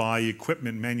allowed to buy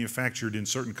equipment manufactured in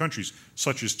certain countries,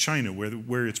 such as China,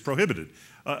 where it's prohibited.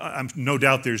 No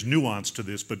doubt there's nuance to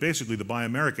this, but basically the Buy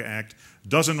America Act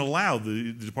doesn't allow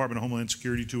the Department of Homeland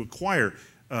Security to acquire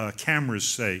cameras,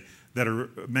 say, that are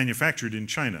manufactured in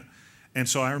China. And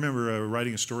so I remember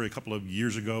writing a story a couple of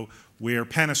years ago where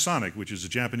Panasonic, which is a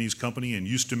Japanese company and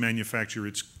used to manufacture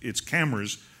its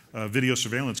cameras, video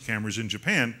surveillance cameras in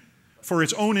Japan, for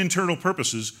its own internal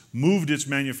purposes, moved its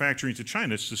manufacturing to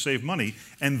China to save money,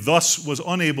 and thus was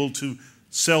unable to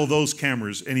sell those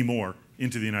cameras anymore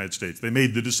into the United States. They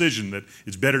made the decision that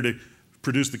it's better to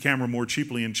produce the camera more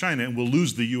cheaply in China and will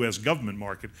lose the U.S. government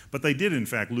market. But they did, in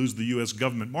fact, lose the U.S.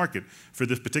 government market for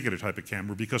this particular type of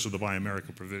camera because of the Buy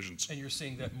America provisions. And you're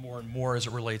seeing that more and more as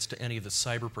it relates to any of the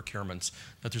cyber procurements,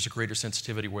 that there's a greater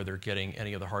sensitivity where they're getting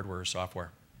any of the hardware or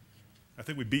software. I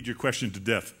think we beat your question to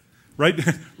death.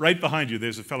 Right behind you,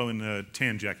 there's a fellow in a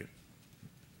tan jacket.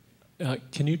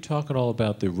 Can you talk at all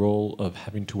about the role of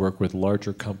having to work with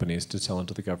larger companies to sell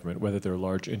into the government, whether they're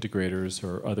large integrators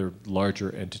or other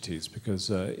larger entities?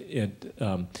 Because it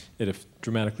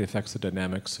dramatically affects the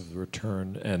dynamics of the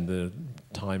return and the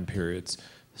time periods.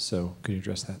 So can you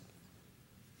address that?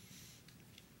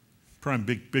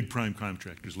 big prime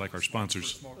contractors like our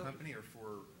sponsors. For a small company or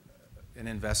for an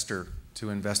investor to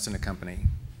invest in a company?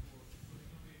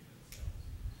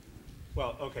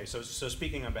 Well, okay, so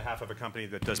speaking on behalf of a company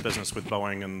that does business with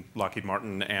Boeing and Lockheed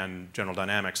Martin and General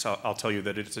Dynamics, I'll tell you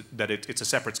that it's a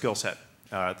separate skill set.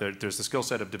 There's the skill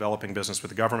set of developing business with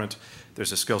the government,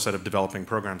 there's a skill set of developing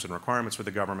programs and requirements with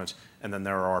the government, and then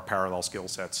there are parallel skill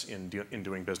sets in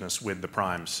doing business with the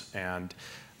primes. And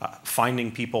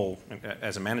finding people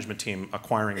as a management team,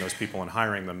 acquiring those people and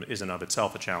hiring them is in of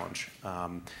itself a challenge.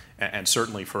 And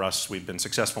certainly for us, we've been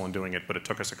successful in doing it, but it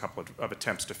took us a couple of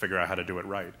attempts to figure out how to do it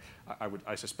right.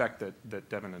 I suspect that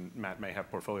Devin and Matt may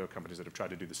have portfolio companies that have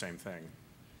tried to do the same thing.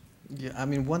 Yeah, I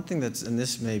mean, one thing that's, and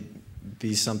this may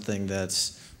be something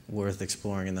that's worth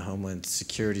exploring in the Homeland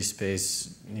Security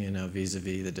space,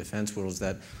 vis-a-vis the defense world, is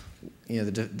that,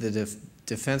 the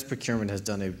defense procurement has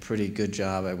done a pretty good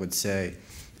job, I would say,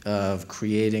 of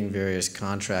creating various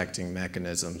contracting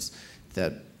mechanisms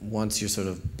that once you're sort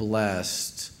of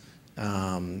blessed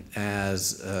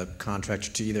as a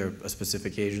contractor to either a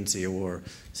specific agency or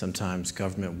sometimes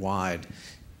government-wide,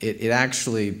 it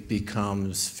actually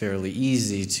becomes fairly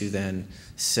easy to then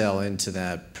sell into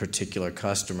that particular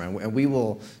customer. And we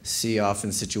will see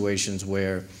often situations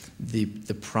where the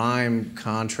prime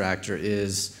contractor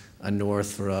is a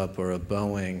Northrop or a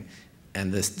Boeing,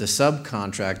 and the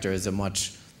subcontractor is a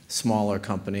much smaller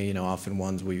company, often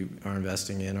ones we are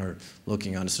investing in are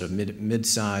looking on sort of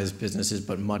mid-sized businesses,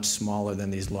 but much smaller than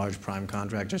these large prime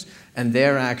contractors. And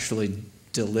they're actually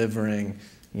delivering,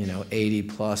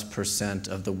 80+%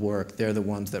 of the work. They're the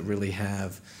ones that really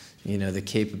have, the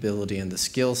capability and the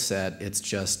skill set. It's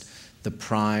just the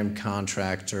prime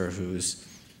contractor who's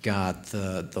got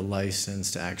the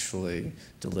license to actually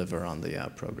deliver on the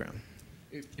program.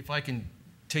 If I can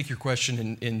take your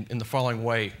question in the following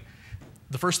way,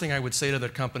 the first thing I would say to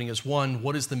that company is, one,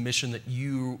 what is the mission that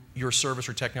your service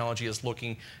or technology is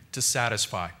looking to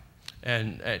satisfy?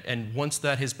 And once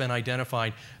that has been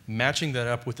identified, matching that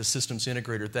up with the systems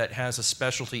integrator that has a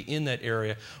specialty in that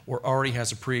area or already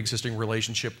has a pre-existing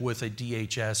relationship with a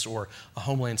DHS or a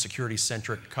Homeland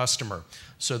Security-centric customer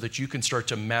so that you can start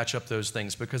to match up those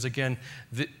things. Because again,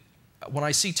 when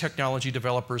I see technology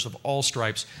developers of all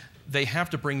stripes, they have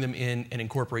to bring them in and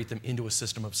incorporate them into a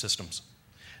system of systems.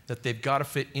 That they've got to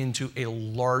fit into a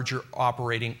larger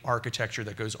operating architecture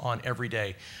that goes on every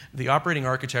day. The operating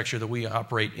architecture that we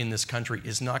operate in this country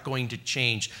is not going to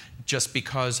change just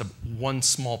because of one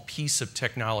small piece of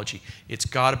technology. It's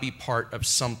got to be part of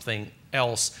something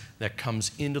else that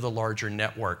comes into the larger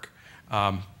network.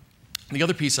 The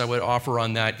other piece I would offer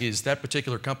on that is that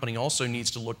particular company also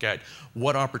needs to look at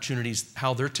what opportunities,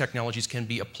 how their technologies can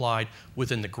be applied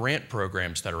within the grant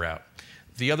programs that are out.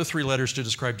 The other three letters to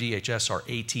describe DHS are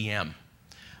ATM.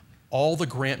 All the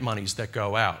grant monies that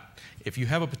go out, if you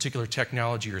have a particular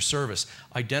technology or service,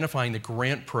 identifying the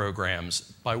grant programs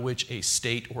by which a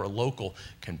state or a local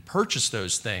can purchase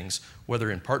those things,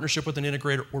 whether in partnership with an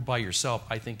integrator or by yourself,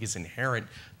 I think is inherent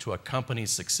to a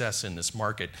company's success in this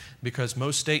market, because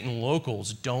most state and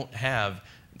locals don't have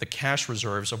the cash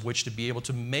reserves of which to be able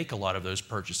to make a lot of those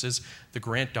purchases. The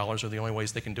grant dollars are the only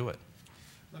ways they can do it.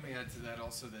 Let me add to that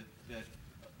also that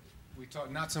we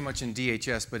talk not so much in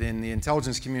DHS, but in the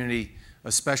intelligence community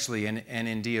especially, and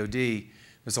in DOD,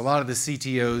 there's a lot of the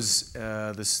CTOs,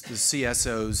 the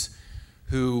CSOs,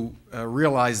 who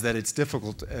realize that it's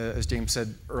difficult, as James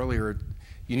said earlier.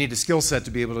 You need a skill set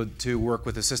to be able to work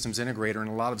with a systems integrator, and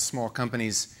a lot of small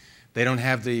companies, they don't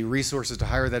have the resources to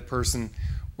hire that person,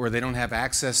 or they don't have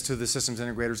access to the systems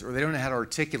integrators, or they don't know how to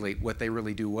articulate what they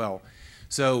really do well.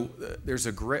 So there's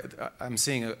I'm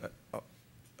seeing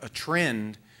a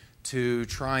trend to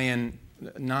try and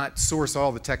not source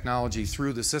all the technology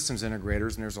through the systems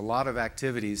integrators, and there's a lot of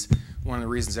activities. One of the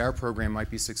reasons our program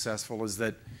might be successful is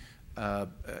that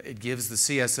it gives the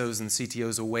CSOs and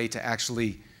CTOs a way to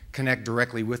actually connect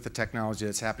directly with the technology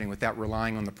that's happening without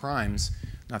relying on the primes,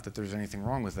 not that there's anything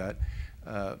wrong with that,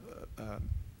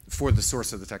 for the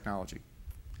source of the technology.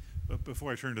 But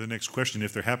before I turn to the next question,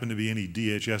 if there happen to be any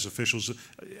DHS officials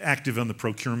active on the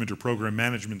procurement or program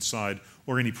management side,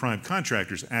 or any prime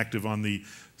contractors active on the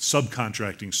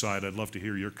subcontracting side, I'd love to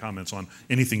hear your comments on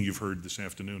anything you've heard this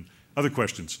afternoon. Other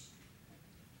questions?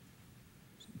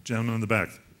 Gentleman in the back.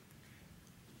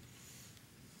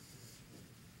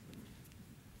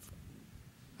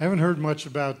 I haven't heard much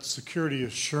about security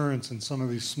assurance in some of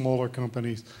these smaller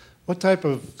companies. What type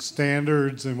of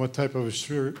standards and what type of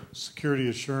security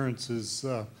assurance is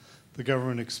the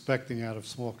government expecting out of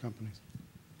small companies?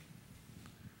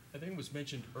 I think it was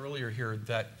mentioned earlier here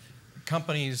that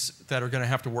companies that are going to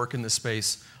have to work in this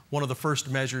space, one of the first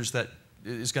measures that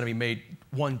is going to be made.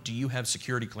 One, do you have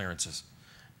security clearances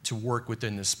to work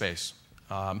within this space?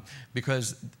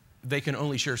 Because they can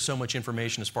only share so much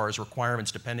information as far as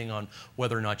requirements depending on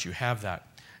whether or not you have that.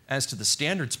 As to the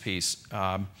standards piece,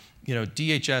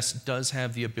 DHS does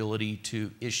have the ability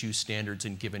to issue standards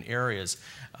in given areas,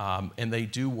 and they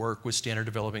do work with standard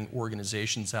developing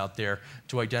organizations out there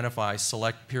to identify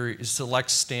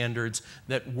select standards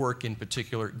that work in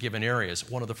particular given areas.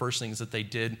 One of the first things that they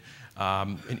did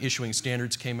in issuing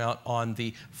standards came out on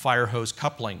the fire hose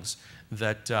couplings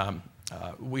that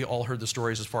we all heard the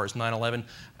stories as far as 9/11,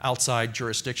 outside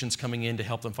jurisdictions coming in to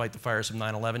help them fight the fires of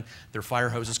 9/11. Their fire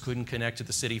hoses couldn't connect to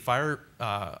the city fire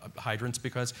hydrants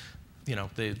because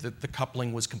the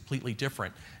coupling was completely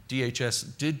different. DHS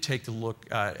did take a look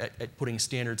at putting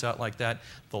standards out like that.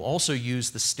 They'll also use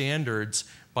the standards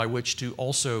by which to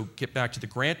also get back to the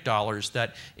grant dollars,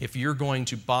 that if you're going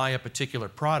to buy a particular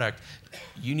product,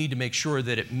 you need to make sure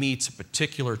that it meets a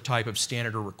particular type of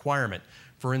standard or requirement.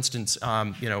 For instance,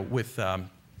 with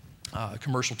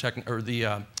commercial tech or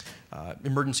the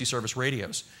emergency service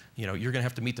radios, you're going to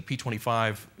have to meet the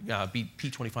P25, be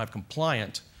P25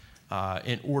 compliant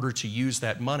in order to use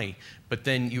that money. But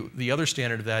then the other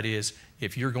standard of that is,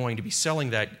 if you're going to be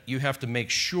selling that, you have to make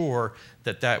sure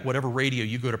that whatever radio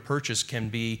you go to purchase can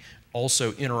be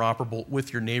also interoperable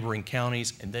with your neighboring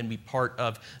counties and then be part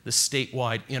of the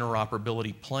statewide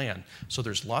interoperability plan. So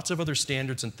there's lots of other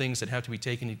standards and things that have to be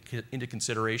taken into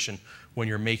consideration when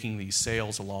you're making these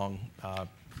sales along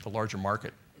the larger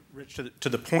market. Rich, to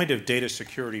the point of data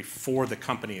security for the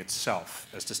company itself,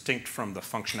 as distinct from the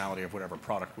functionality of whatever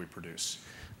product we produce,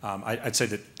 I'd say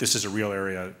that this is a real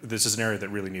area. This is an area that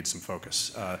really needs some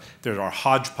focus. There are a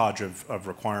hodgepodge of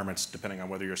requirements depending on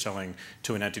whether you're selling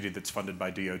to an entity that's funded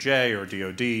by DOJ or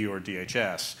DOD or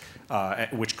DHS,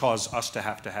 which cause us to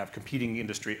have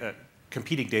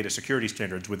competing data security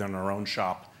standards within our own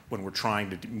shop when we're trying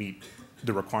to meet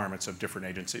the requirements of different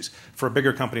agencies. For a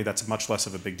bigger company, that's much less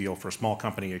of a big deal. For a small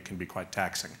company, it can be quite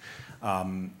taxing.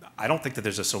 I don't think that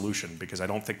there's a solution, because I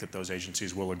don't think that those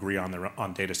agencies will agree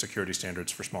on data security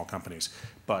standards for small companies.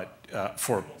 But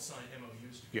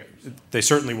they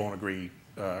certainly won't agree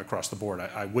across the board.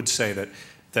 I would say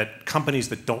that companies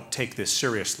that don't take this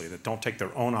seriously, that don't take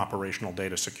their own operational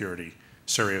data security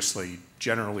seriously,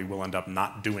 generally will end up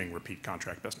not doing repeat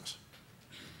contract business.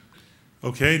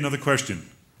 Okay, another question.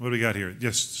 What do we got here?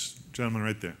 Yes, gentleman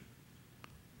right there.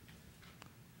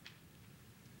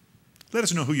 Let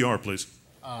us know who you are, please.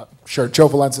 Sure. Joe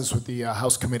Valensis with the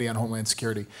House Committee on Homeland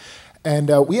Security.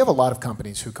 And we have a lot of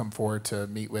companies who come forward to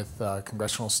meet with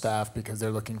congressional staff because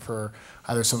they're looking for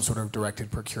either some sort of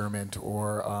directed procurement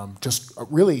or just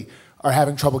really are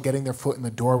having trouble getting their foot in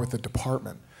the door with the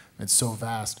department. It's so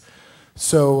vast.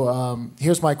 So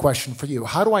here's my question for you.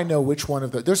 How do I know which one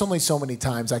of there's only so many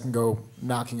times I can go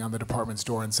knocking on the department's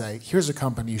door and say, here's a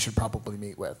company you should probably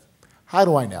meet with. How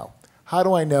do I know? How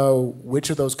do I know which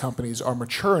of those companies are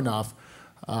mature enough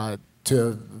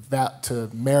to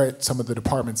merit some of the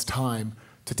department's time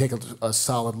to take a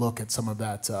solid look at some of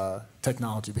that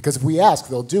technology? Because if we ask,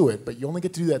 they'll do it, but you only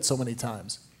get to do that so many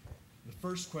times. The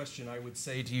first question I would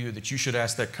say to you that you should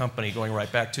ask that company, going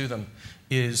right back to them,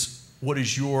 is what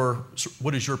is your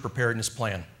preparedness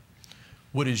plan?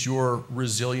 What is your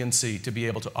resiliency to be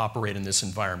able to operate in this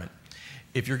environment?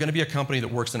 If you're going to be a company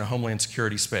that works in a homeland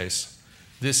security space,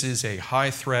 this is a high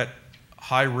threat,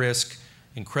 high risk,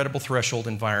 incredible threshold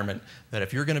environment that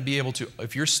if you're going to be able to,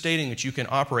 if you're stating that you can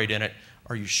operate in it,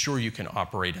 are you sure you can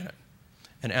operate in it?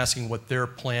 And asking what their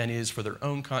plan is for their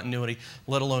own continuity,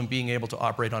 let alone being able to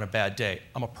operate on a bad day.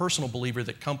 I'm a personal believer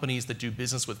that companies that do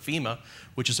business with FEMA,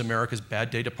 which is America's bad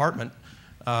day department,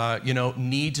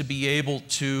 need to be able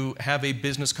to have a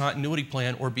business continuity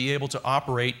plan or be able to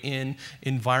operate in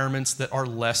environments that are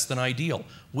less than ideal.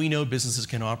 We know businesses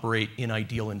can operate in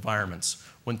ideal environments.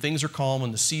 When things are calm,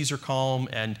 when the seas are calm,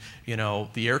 and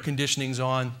the air conditioning's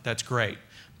on, that's great.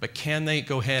 But can they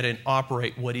go ahead and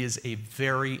operate what is a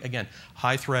very, again,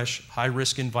 high-thresh,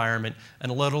 high-risk environment,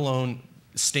 and let alone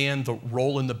stand the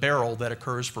roll in the barrel that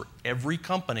occurs for every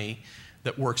company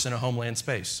that works in a homeland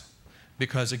space?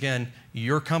 Because, again,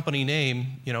 your company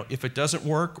name, if it doesn't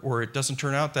work or it doesn't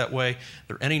turn out that way,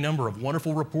 there are any number of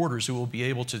wonderful reporters who will be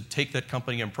able to take that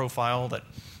company and profile that,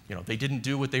 they didn't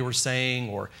do what they were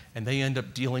saying, and they end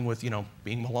up dealing with,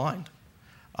 being maligned.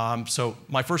 So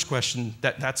my first question,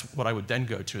 that's what I would then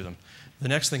go to them. The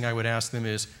next thing I would ask them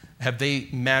is, have they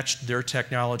matched their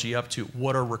technology up to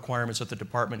what are requirements that the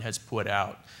department has put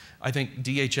out? I think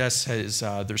DHS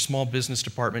has, their small business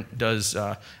department does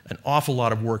an awful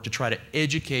lot of work to try to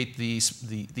educate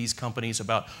these companies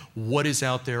about what is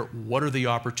out there, what are the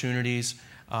opportunities.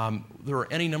 There are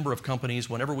any number of companies,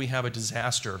 whenever we have a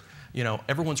disaster, you know,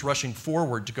 everyone's rushing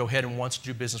forward to go ahead and wants to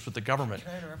do business with the government.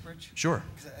 Can I interrupt, Rich? Sure.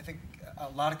 Because I think a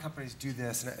lot of companies do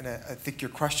this, and I think your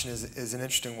question is an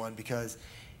interesting one, because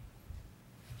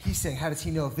he's saying, how does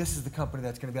he know if this is the company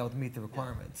that's going to be able to meet the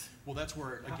requirements? Well, that's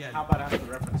where, again... How about after the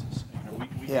references? You know,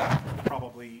 we Yeah. got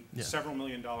probably several $1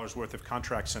 million worth of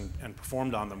contracts and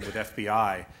performed on them with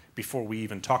FBI before we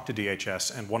even talked to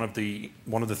DHS. And one of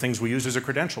the things we used as a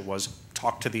credential was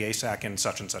talk to the ASAC in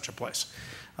such and such a place.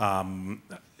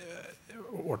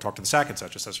 Or talk to the SAC in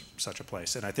such a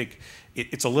place. And I think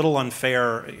it's a little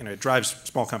unfair. You know, it drives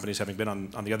small companies, having been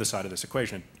on the other side of this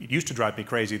equation. It used to drive me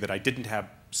crazy that I didn't have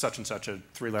such and such a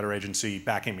 3-letter agency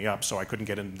backing me up, so I couldn't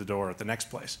get into the door at the next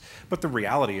place. But the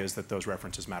reality is that those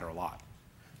references matter a lot.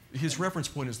 His reference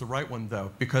point is the right one,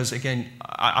 though, because, again,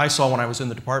 I saw when I was in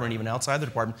the department, even outside the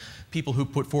department, people who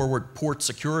put forward port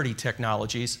security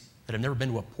technologies that have never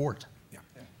been to a port.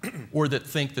 Or that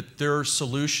think that their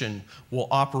solution will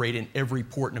operate in every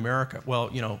port in America.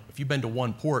 Well, you know, if you've been to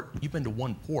one port, you've been to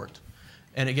one port.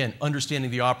 And again,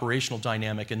 understanding the operational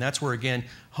dynamic, and that's where, again,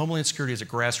 Homeland Security is a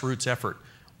grassroots effort.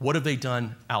 What have they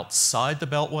done outside the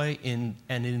Beltway and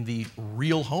in the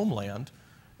real homeland?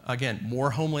 Again,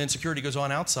 more Homeland Security goes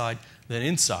on outside than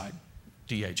inside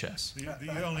DHS.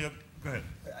 Go ahead.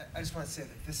 I just want to say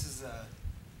that this is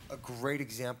a great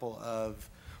example of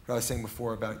what I was saying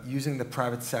before about using the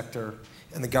private sector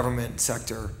and the government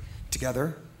sector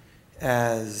together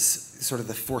as sort of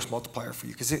the force multiplier for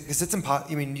you. Because it's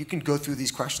impossible. I mean, you can go through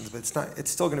these questions, but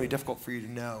it's still going to be difficult for you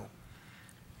to know.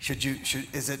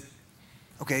 Is it,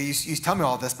 okay, you tell me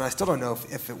all this, but I still don't know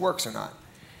if it works or not.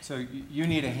 So you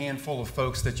need a handful of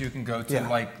folks that you can go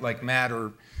to, like Matt,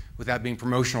 or without being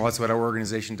promotional, that's what our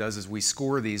organization does, is we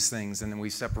score these things, and then we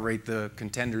separate the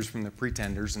contenders from the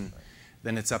pretenders, and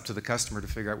then it's up to the customer to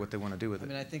figure out what they want to do with it. I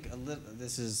mean, I think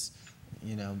this is,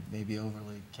 you know, maybe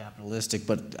overly capitalistic,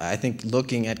 but I think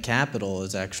looking at capital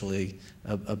is actually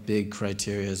a big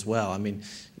criteria as well. I mean,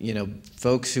 you know,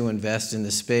 folks who invest in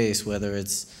the space, whether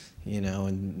it's, you know,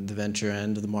 in the venture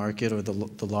end of the market or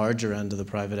the larger end of the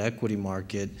private equity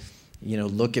market, you know,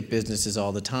 look at businesses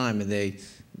all the time, and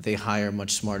they hire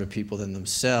much smarter people than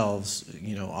themselves,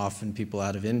 you know, often people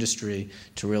out of industry,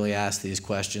 to really ask these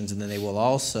questions. And then they will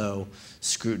also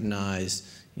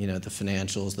scrutinize, you know, the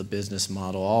financials, the business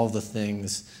model, all the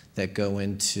things that go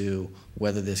into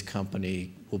whether this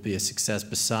company will be a success,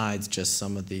 besides just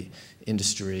some of the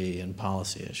industry and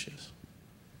policy issues.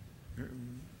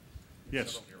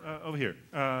 Yes, over here.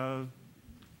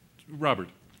 Robert.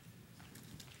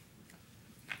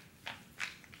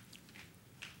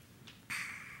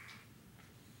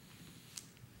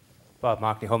 Bob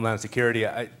Mockney, Homeland Security.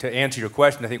 To answer your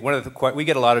question, I think one of the we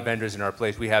get a lot of vendors in our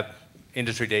place. We have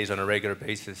industry days on a regular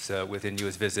basis within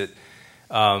US Visit,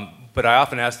 but I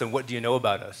often ask them, "What do you know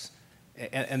about us?"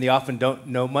 And they often don't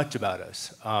know much about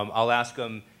us. I'll ask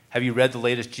them, "Have you read the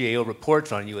latest GAO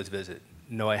reports on US Visit?"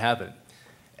 "No, I haven't."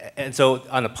 And so,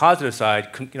 on the positive side,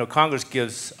 you know, Congress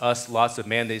gives us lots of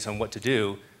mandates on what to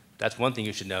do. That's one thing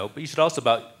you should know. But you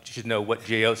should know what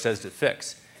GAO says to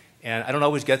fix. And I don't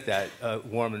always get that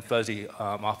warm and fuzzy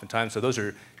oftentimes. So those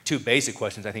are two basic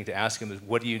questions I think to ask them: is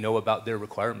what do you know about their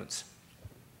requirements?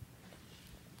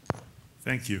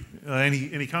 Thank you.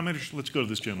 Any commenters? Let's go to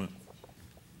this gentleman.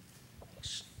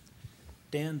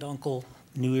 Dan Dunkel,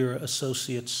 New Era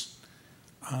Associates.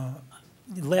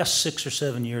 The last 6 or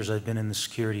 7 years I've been in the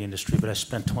security industry, but I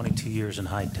spent 22 years in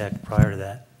high tech prior to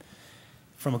that.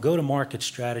 From a go-to-market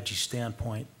strategy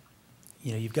standpoint,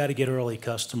 you know, you've got to get early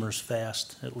customers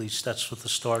fast. At least that's what the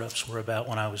startups were about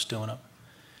when I was doing them.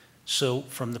 So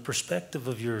from the perspective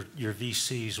of your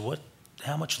VCs,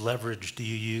 how much leverage do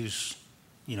you use,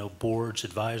 you know, boards,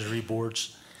 advisory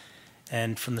boards?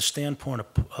 And from the standpoint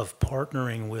of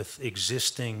partnering with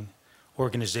existing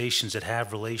organizations that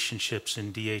have relationships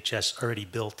in DHS already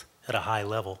built at a high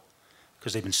level,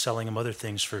 because they've been selling them other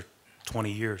things for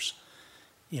 20 years.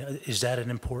 You know, is that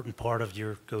an important part of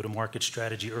your go-to-market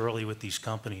strategy early with these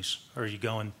companies? Or are you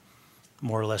going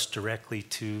more or less directly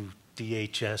to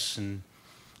DHS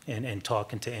and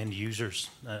talking to end users?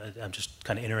 I'm just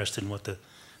kind of interested in what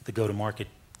the go-to-market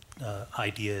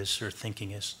idea is or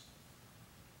thinking is.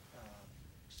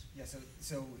 Yeah,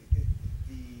 so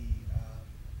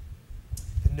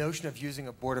the notion of using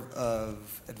a board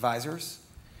of advisors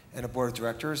and a board of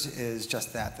directors is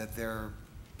just that they're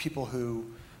people who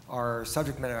are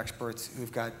subject matter experts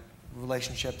who've got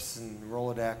relationships and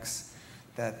Rolodex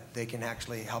that they can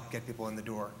actually help get people in the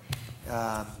door.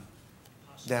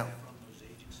 Now,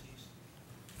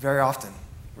 very often.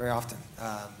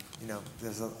 You know,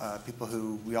 there's people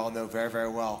who we all know very, very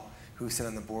well who sit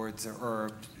on the boards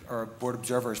or are board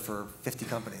observers for 50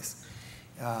 companies.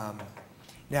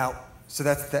 Now, so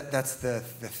that's the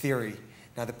theory.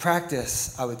 Now, the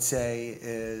practice, I would say,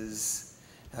 is,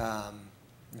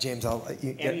 James,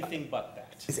 anything but that.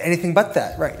 It's anything but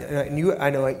that, right? And I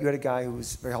know you had a guy who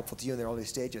was very helpful to you in the early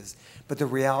stages. But the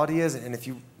reality is, and if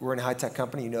you were in a high-tech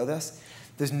company, you know this,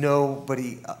 there's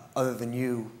nobody other than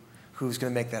you who's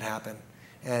going to make that happen.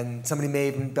 And somebody may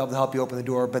even be able to help you open the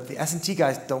door, but the S&T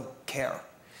guys don't care.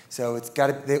 So it's got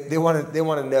to. They want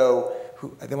to know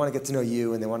who. They want to get to know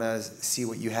you, and they want to see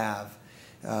what you have.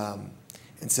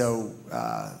 And so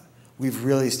we've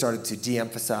really started to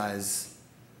de-emphasize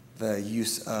the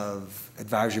use of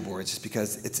advisory boards, just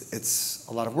because it's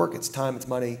a lot of work, it's time, it's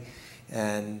money,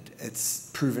 and its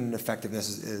proven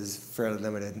effectiveness is fairly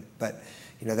limited. But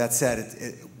you know, that said,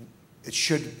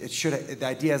 the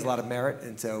idea has a lot of merit,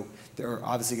 and so there are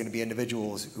obviously going to be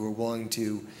individuals who are willing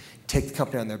to take the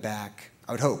company on their back.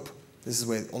 I would hope this is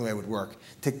the only way it would work.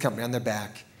 Take the company on their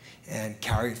back and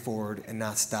carry it forward and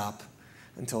not stop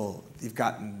until you've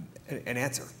gotten an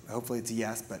answer. Hopefully it's a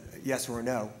yes, but a yes or a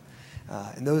no.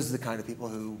 And those are the kind of people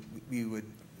who we would,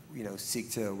 you know,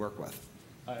 seek to work with.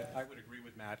 I would agree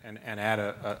with Matt and add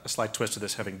a slight twist to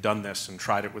this, having done this and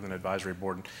tried it with an advisory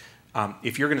board.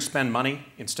 If you're going to spend money,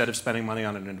 instead of spending money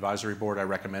on an advisory board, I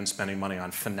recommend spending money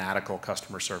on fanatical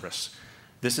customer service.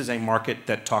 This is a market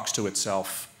that talks to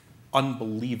itself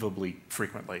unbelievably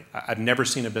frequently. I've never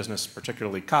seen a business,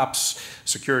 particularly cops,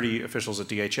 security officials at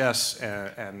DHS,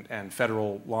 and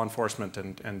federal law enforcement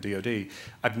and DOD.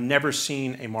 I've never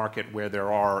seen a market where there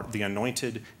are the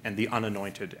anointed and the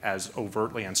unanointed as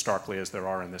overtly and starkly as there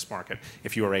are in this market.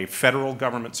 If you are a federal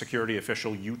government security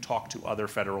official, you talk to other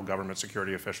federal government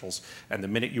security officials, and the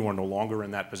minute you are no longer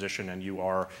in that position and you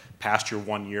are past your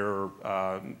 1 year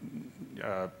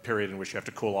period in which you have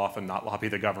to cool off and not lobby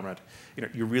the government, you know,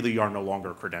 you really are no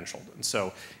longer credentialed. And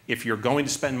so if you're going to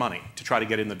spend money to try to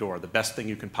get in the door, the best thing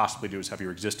you can possibly do is have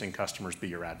your existing customers be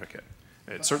your advocate.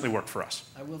 It certainly worked for us.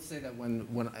 I will say that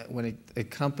when a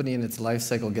company in its life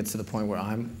cycle gets to the point where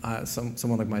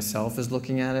someone like myself is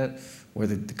looking at it, where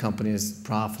the company is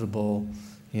profitable,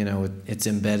 you know, it's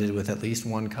embedded with at least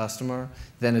one customer,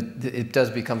 then it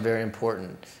does become very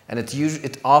important. And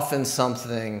it's often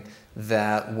something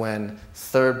that when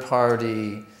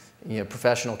third-party, you know,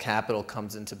 professional capital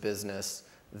comes into business,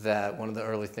 that one of the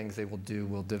early things they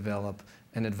will develop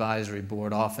an advisory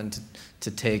board, often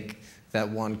to take that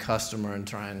one customer and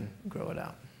try and grow it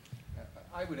out.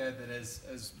 I would add that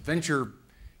as venture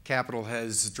capital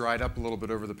has dried up a little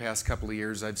bit over the past couple of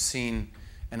years, I've seen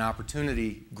an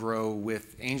opportunity grow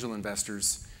with angel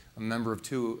investors. I'm a member of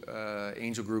 2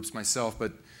 angel groups myself,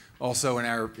 but also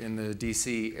in the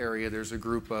DC area, there's a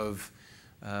group of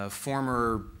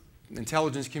former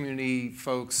intelligence community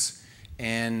folks,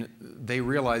 and they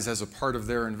realize as a part of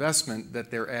their investment that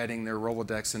they're adding their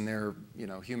Rolodex and their, you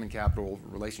know, human capital,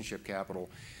 relationship capital,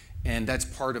 and that's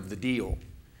part of the deal.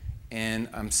 And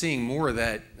I'm seeing more of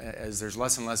that as there's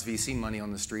less and less VC money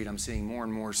on the street. I'm seeing more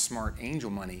and more smart angel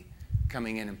money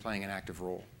coming in and playing an active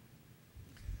role.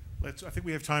 I think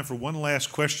we have time for one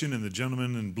last question, and the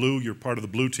gentleman in blue, you're part of the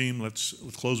blue team. Let's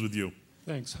close with you.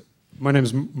 Thanks. My name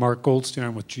is Mark Goldstein.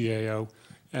 I'm with GAO.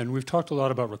 And we've talked a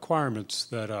lot about requirements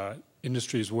that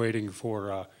industry is waiting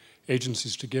for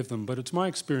agencies to give them. But it's my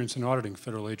experience in auditing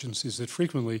federal agencies that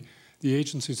frequently the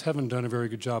agencies haven't done a very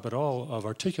good job at all of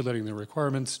articulating their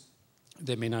requirements.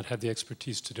 They may not have the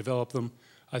expertise to develop them.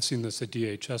 I've seen this at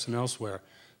DHS and elsewhere.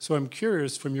 So I'm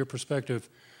curious, from your perspective,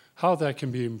 how that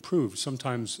can be improved.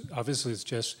 Sometimes, obviously, it's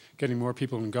just getting more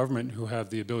people in government who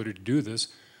have the ability to do this.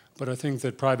 But I think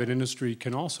that private industry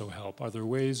can also help. Are there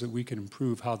ways that we can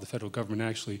improve how the federal government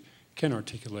actually can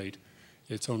articulate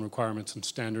its own requirements and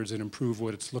standards and improve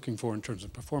what it's looking for in terms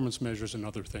of performance measures and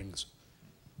other things?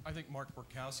 I think Mark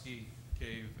Borkowski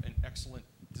gave an excellent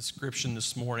description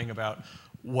this morning about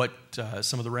what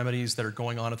some of the remedies that are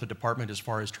going on at the department as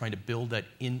far as trying to build that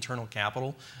internal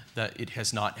capital that it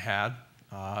has not had.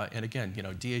 And again, you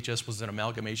know, DHS was an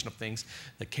amalgamation of things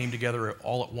that came together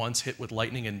all at once, hit with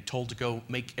lightning, and told to go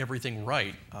make everything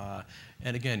right.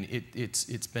 And again,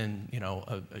 it's been, you know,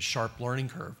 a sharp learning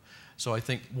curve. So I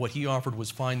think what he offered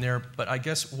was fine there. But I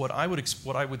guess what I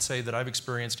would say that I've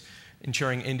experienced in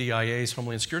chairing NDIA's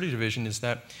Homeland Security Division is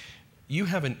that, you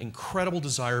have an incredible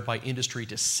desire by industry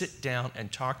to sit down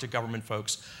and talk to government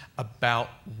folks about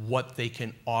what they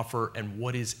can offer and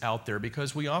what is out there,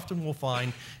 because we often will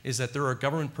find is that there are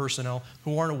government personnel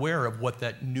who aren't aware of what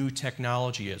that new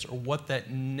technology is or what that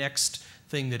next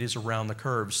thing that is around the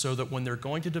curve, so that when they're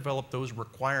going to develop those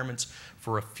requirements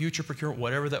for a future procurement,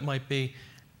 whatever that might be,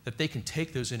 that they can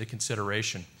take those into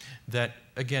consideration. That,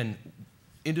 again,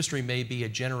 industry may be a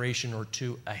generation or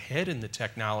two ahead in the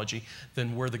technology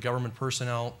than where the government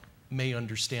personnel may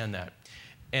understand that.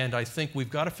 And I think we've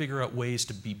got to figure out ways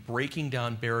to be breaking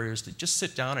down barriers, to just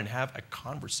sit down and have a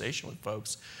conversation with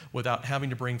folks without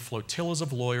having to bring flotillas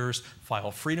of lawyers,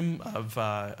 file freedom of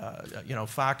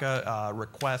FACA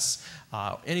requests,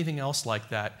 anything else like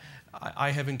that.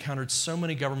 I have encountered so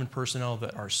many government personnel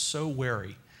that are so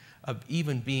wary of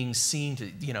even being seen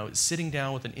to, sitting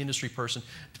down with an industry person,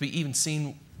 to be even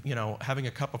seen, having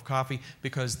a cup of coffee,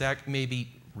 because that may be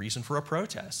reason for a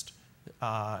protest.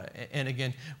 And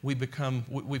again, we've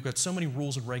got so many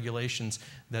rules and regulations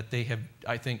that they have,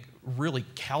 I think, really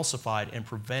calcified and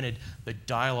prevented the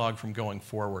dialogue from going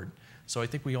forward. So I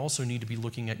think we also need to be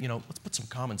looking at, let's put some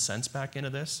common sense back into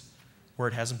this, where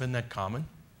it hasn't been that common.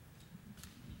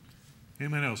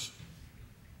 Anyone else?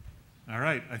 All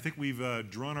right, I think we've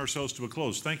drawn ourselves to a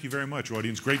close. Thank you very much,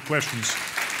 audience. Great questions.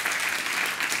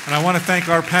 And I want to thank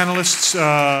our panelists,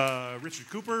 Richard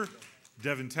Cooper,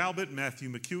 Devin Talbott, Matthew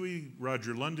McCooe,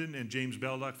 Roger London, and James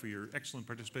Beldock, for your excellent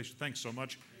participation. Thanks so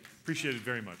much. Appreciate it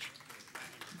very much.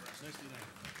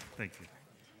 Thank you.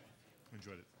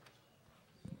 Enjoyed it.